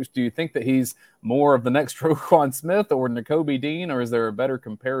commitment. Coach, do you think that he's more of the next Roquan Smith or Nakobe Dean, or is there a better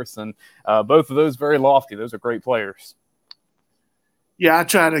comparison? Both of those very lofty. Those are great players. Yeah, I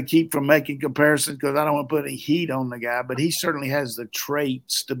try to keep from making comparisons because I don't want to put any heat on the guy, but he certainly has the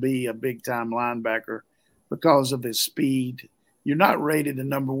traits to be a big-time linebacker because of his speed. You're not rated the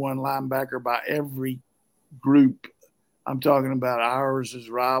number one linebacker by every group. I'm talking about ours as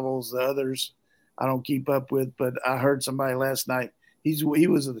rivals, the others I don't keep up with, but I heard somebody last night. He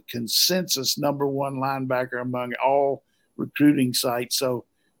was the consensus number one linebacker among all recruiting sites. So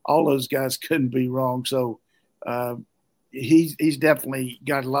all those guys couldn't be wrong. So he's definitely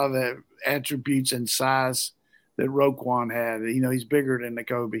got a lot of the attributes and size that Roquan had. He's bigger than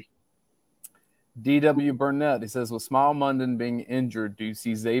Nakobe. D.W. Burnett, he says, with Smile Munden being injured, do you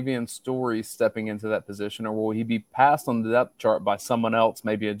see Xavier Story stepping into that position, or will he be passed on the depth chart by someone else,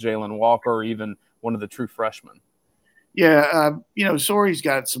 maybe a Jalen Walker or even one of the true freshmen? Yeah, Story's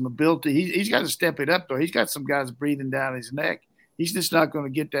got some ability. He's got to step it up, though. He's got some guys breathing down his neck. He's just not going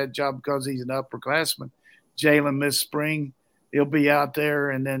to get that job because he's an upperclassman. Jalen missed spring. He'll be out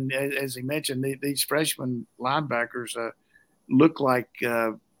there. And then, as he mentioned, these freshman linebackers look like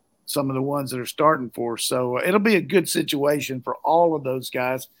some of the ones that are starting for us. So it'll be a good situation for all of those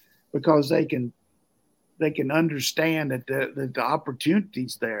guys because they can understand that the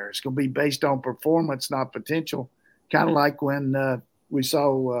opportunity's there. It's going to be based on performance, not potential. Kind of like when we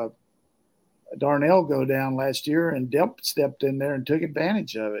saw Darnell go down last year and Delp stepped in there and took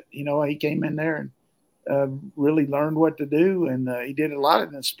advantage of it. He came in there and really learned what to do, and he did a lot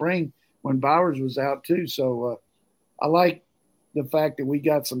in the spring when Bowers was out too. So I like the fact that we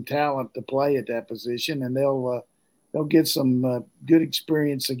got some talent to play at that position, and they'll get some good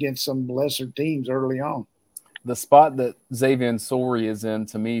experience against some lesser teams early on. The spot that Xavier Story is in,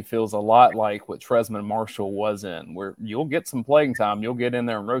 to me, feels a lot like what Tresman Marshall was in, where you'll get some playing time, you'll get in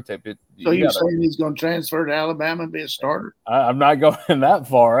there and rotate. So you're saying he's going to transfer to Alabama and be a starter? I'm not going that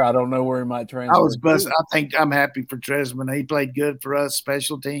far. I don't know where he might transfer. I think I'm happy for Tresman. He played good for us,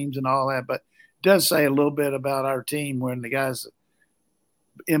 special teams and all that, but it does say a little bit about our team when the guys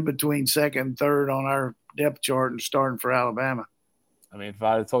in between second and third on our depth chart and starting for Alabama. I mean, if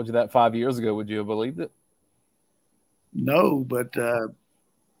I had told you that 5 years ago, would you have believed it? No, but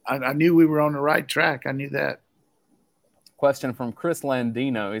I knew we were on the right track. I knew that. Question from Chris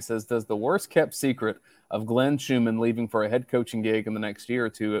Landino. He says, does the worst kept secret of Glenn Schumann leaving for a head coaching gig in the next year or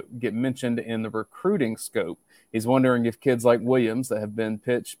two get mentioned in the recruiting scope? He's wondering if kids like Williams that have been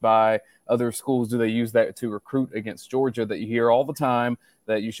pitched by other schools, do they use that to recruit against Georgia, that you hear all the time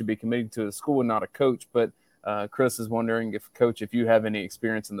that you should be committed to a school and not a coach? But Chris is wondering if you have any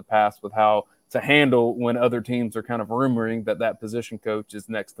experience in the past with how to handle when other teams are kind of rumoring that position coach is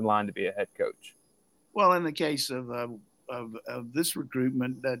next in line to be a head coach. Well, in the case of this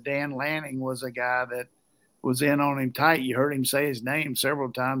recruitment, Dan Lanning was a guy that was in on him tight. You heard him say his name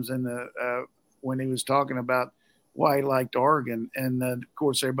several times in when he was talking about why he liked Oregon. And of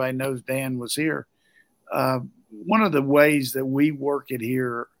course, everybody knows Dan was here. One of the ways that we work it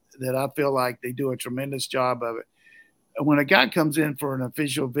here that I feel like they do a tremendous job of it, when a guy comes in for an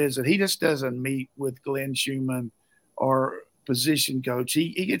official visit, he just doesn't meet with Glenn Schumann or position coach.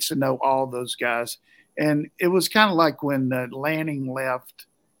 He gets to know all those guys. And it was kind of like when Lanning left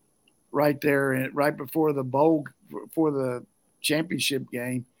right there, right before the championship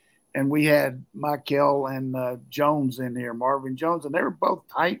game. And we had Michael and Jones in here, Marvin Jones, and they were both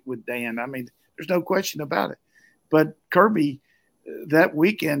tight with Dan. I mean, there's no question about it. But Kirby that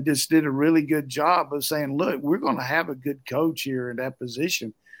weekend just did a really good job of saying, look, we're going to have a good coach here in that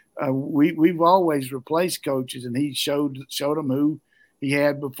position. We've always replaced coaches, and he showed them who he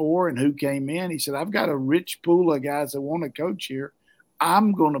had before and who came in. He said, I've got a rich pool of guys that want to coach here.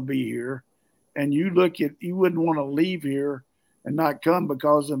 I'm going to be here. And you wouldn't want to leave here and not come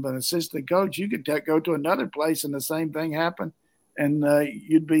because of an assistant coach. You could go to another place and the same thing happen, and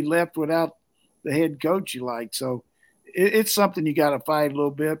you'd be left without the head coach you like. So it's something you got to fight a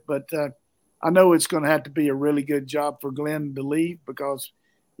little bit, but I know it's going to have to be a really good job for Glenn to leave because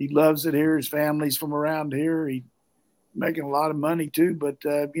he loves it here. His family's from around here. He's making a lot of money too, but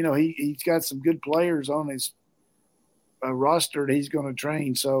he's got some good players on his roster that he's going to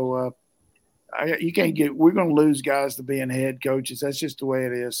train. So we're going to lose guys to being head coaches. That's just the way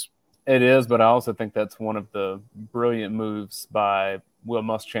it is. It is, but I also think that's one of the brilliant moves by Will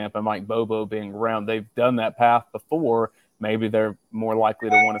Muschamp and Mike Bobo being around. They've done that path before. Maybe they're more likely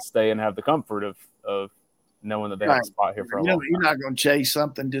to want to stay and have the comfort of knowing that they have a spot here for a long time. You're not going to chase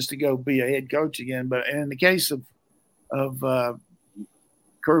something just to go be a head coach again. But in the case of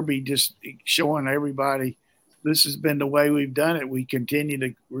Kirby, just showing everybody this has been the way we've done it. We continue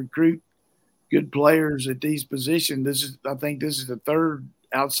to recruit good players at these positions. I think this is the third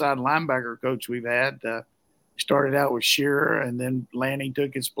outside linebacker coach we've had. Started out with Shearer, and then Lanning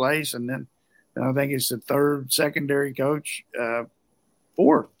took his place, and then I think it's the third secondary coach.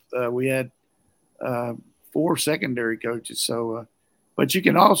 Fourth, we had 4 secondary coaches. So, but you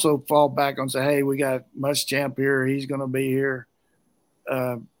can also fall back and say, hey, we got Muschamp here. He's going to be here.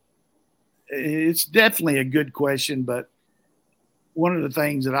 It's definitely a good question, but one of the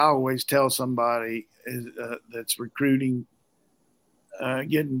things that I always tell somebody is that's recruiting,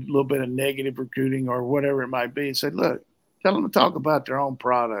 getting a little bit of negative recruiting or whatever it might be, say, look, tell them to talk about their own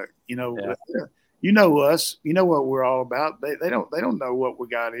product. You know us, you know what we're all about. They don't know what we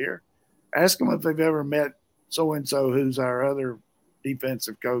got here. Ask them if they've ever met so-and-so who's our other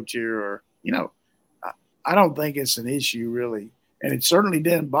defensive coach here, or, I don't think it's an issue really. And it certainly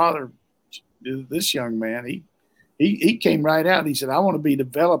didn't bother this young man. He came right out. He said, I want to be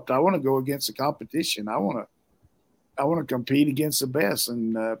developed. I want to go against the competition. I want to compete against the best.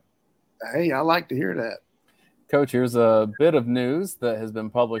 And, hey, I like to hear that. Coach, here's a bit of news that has been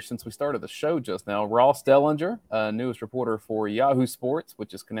published since we started the show just now. Ross Dellinger, newest reporter for Yahoo Sports,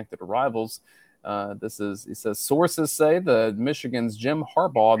 which is connected to Rivals. He says, sources say that Michigan's Jim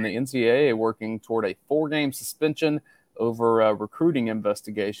Harbaugh and the NCAA are working toward a 4-game suspension over a recruiting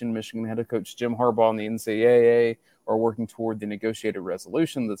investigation. Michigan head coach Jim Harbaugh and the NCAA are working toward the negotiated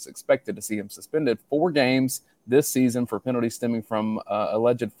resolution that's expected to see him suspended 4 games this season for penalties stemming from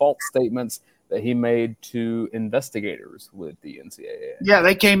alleged false statements that he made to investigators with the NCAA. Yeah,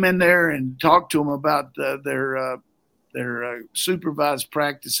 they came in there and talked to him about their supervised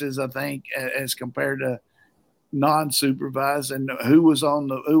practices, I think, as compared to non-supervised, and who was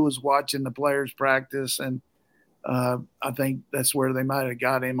watching the players practice. And I think that's where they might have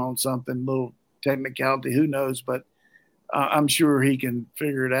got him on something, little technicality, who knows, but I'm sure he can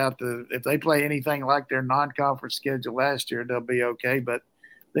figure it out. If they play anything like their non-conference schedule last year, they'll be okay. But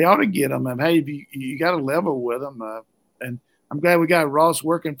they ought to get them. And hey, you got to level with them. And I'm glad we got Ross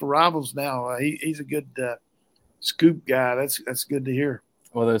working for Rivals now. He's a good scoop guy. That's good to hear.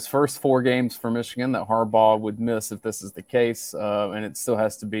 Well, those first 4 games for Michigan that Harbaugh would miss if this is the case, and it still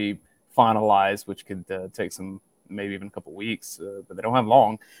has to be finalized, which could take maybe even a couple weeks, but they don't have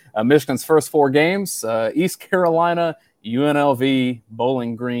long. Michigan's first 4 games, East Carolina, UNLV,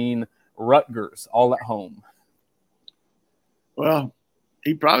 Bowling Green, Rutgers, all at home. Well,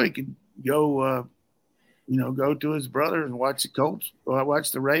 he probably could go, go to his brother and watch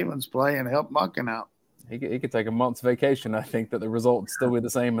the Ravens play and help Munkin out. He could take a month's vacation. I think that the result would still be the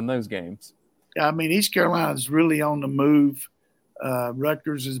same in those games. Yeah, I mean, East Carolina's really on the move.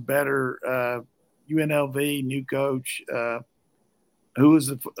 Rutgers is better. UNLV, new coach. Who was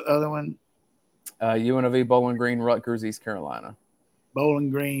the other one? UNLV, Bowling Green, Rutgers, East Carolina. Bowling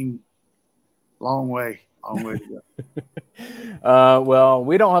Green, long way to go. Well,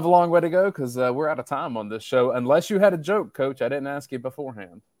 we don't have a long way to go because we're out of time on this show. Unless you had a joke, Coach. I didn't ask you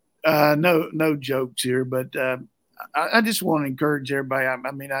beforehand. No jokes here, but I just want to encourage everybody.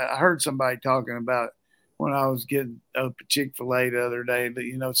 I mean, I heard somebody talking about when I was getting up at Chick-fil-A the other day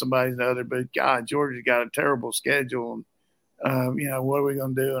that, somebody's the other, but God, Georgia's got a terrible schedule. And, what are we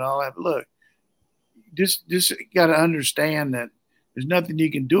going to do and all that? But look, just got to understand that there's nothing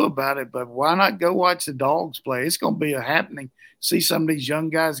you can do about it, but why not go watch the Dogs play? It's going to be a happening. See some of these young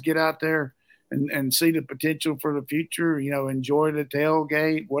guys get out there and see the potential for the future, enjoy the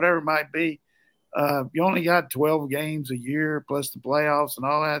tailgate, whatever it might be. You only got 12 games a year plus the playoffs and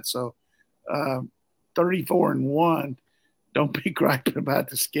all that. So 34-1, don't be griping about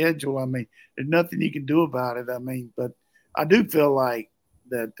the schedule. I mean, there's nothing you can do about it. I mean, but I do feel like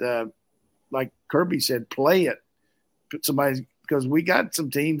that, like Kirby said, play it. Put somebody, because we got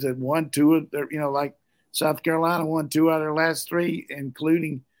some teams that won 2 of their, like South Carolina won 2 out of their last 3,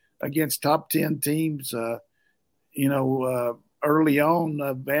 including against top 10 teams. Early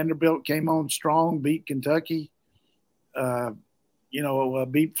on, Vanderbilt came on strong, beat Kentucky,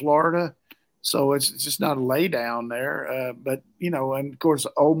 beat Florida. So it's just not a lay down there. But, and of course,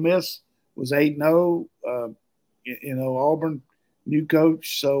 Ole Miss was 8-0. Auburn, new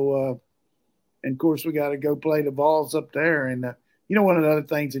coach. So, and of course, we got to go play the Vols up there. And, one of the other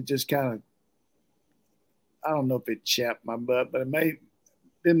things that just kind of, I don't know if it chapped my butt, but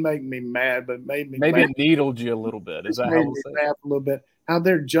didn't make me mad, but made me maybe mad. It needled you a little bit. Is that how we'll say? A little bit. How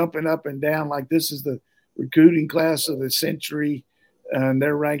they're jumping up and down like this is the recruiting class of the century, and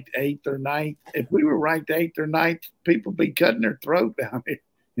they're ranked 8th or 9th. If we were ranked 8th or 9th, people be cutting their throat down here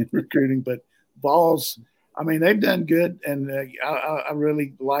in recruiting. But Vols, I mean, they've done good, and I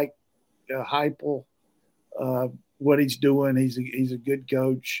really like Heupel, what he's doing. He's a good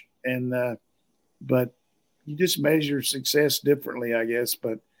coach, and but you just measure success differently, I guess.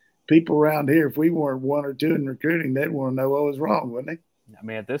 But people around here, if we weren't 1 or 2 in recruiting, they'd want to know what was wrong, wouldn't they? I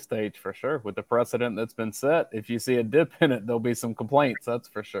mean, at this stage, for sure, with the precedent that's been set, if you see a dip in it, there'll be some complaints. That's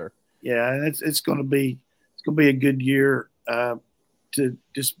for sure. Yeah, and it's going to be a good year to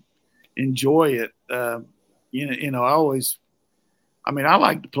just enjoy it. I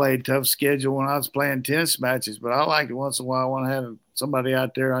like to play a tough schedule when I was playing tennis matches, but I like it once in a while. I want to have somebody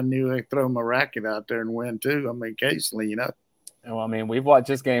out there I knew I could throw my racket out there and win too. I mean, occasionally, Well, I mean, we've watched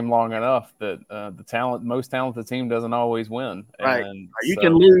this game long enough that the most talented team doesn't always win. Right. And you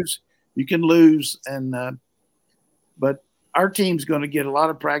can lose, and but our team's going to get a lot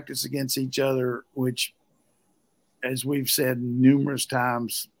of practice against each other, which, as we've said numerous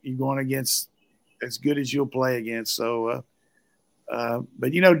times, you're going against as good as you'll play against. So,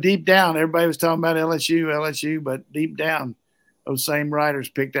 but deep down, everybody was talking about LSU, but deep down, those same writers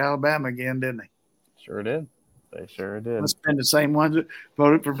picked Alabama again, didn't they? Sure did. They sure did. Must have been the same ones that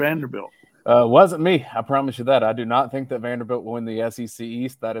voted for Vanderbilt. Wasn't me. I promise you that. I do not think that Vanderbilt will win the SEC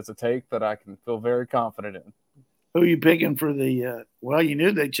East. That is a take that I can feel very confident in. Who are you picking for the well, you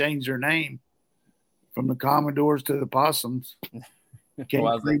knew they changed their name from the Commodores to the Possums.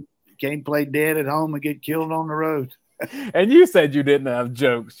 Can't play dead at home and get killed on the road. And you said you didn't have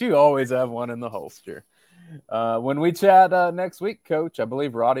jokes. You always have one in the holster. When we chat next week, Coach, I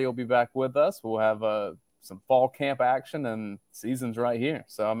believe Roddy will be back with us. We'll have some fall camp action, and season's right here.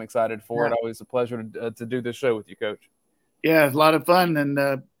 So I'm excited for it. Always a pleasure to do this show with you, Coach. Yeah, it's a lot of fun.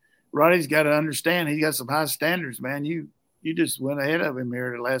 And Roddy's got to understand he's got some high standards, man. You just went ahead of him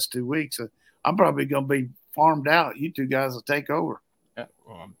here the last 2 weeks. So I'm probably going to be farmed out. You two guys will take over. Yeah,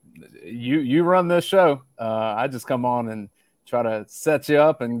 you run this show. I just come on and try to set you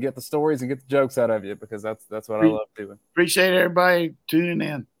up and get the stories and get the jokes out of you, because that's what I love doing. Appreciate everybody tuning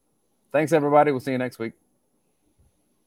in. Thanks, everybody. We'll see you next week.